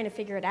 personally, I'm trying to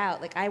figure it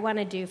out. Like, I want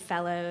to do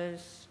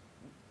fellowships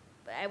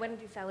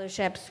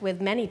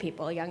with many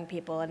people, young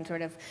people, and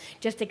sort of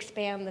just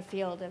expand the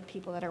field of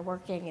people that are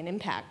working in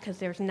impact, because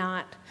there's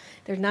not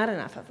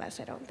enough of us,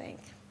 I don't think.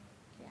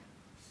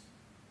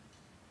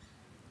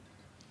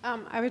 Yeah.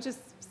 I would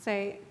just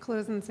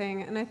close in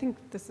saying, and I think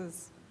this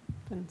has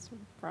been sort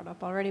of brought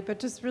up already, but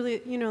just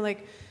really,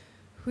 like,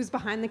 who's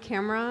behind the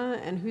camera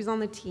and who's on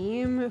the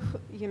team,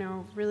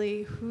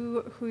 really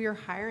who you're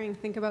hiring.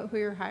 Think about who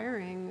you're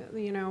hiring,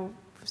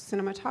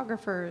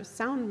 cinematographers,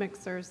 sound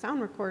mixers, sound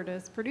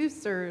recorders,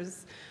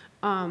 producers.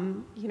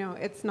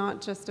 It's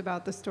not just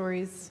about the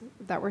stories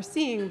that we're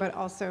seeing, but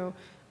also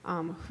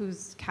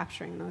who's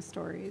capturing those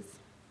stories.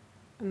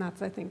 And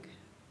that's, I think,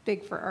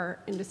 big for our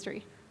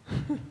industry.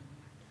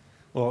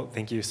 Well,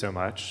 thank you so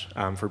much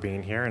for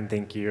being here, and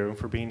thank you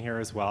for being here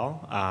as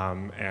well.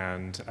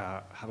 And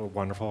have a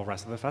wonderful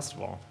rest of the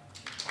festival.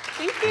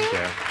 Thank you. Thank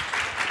you.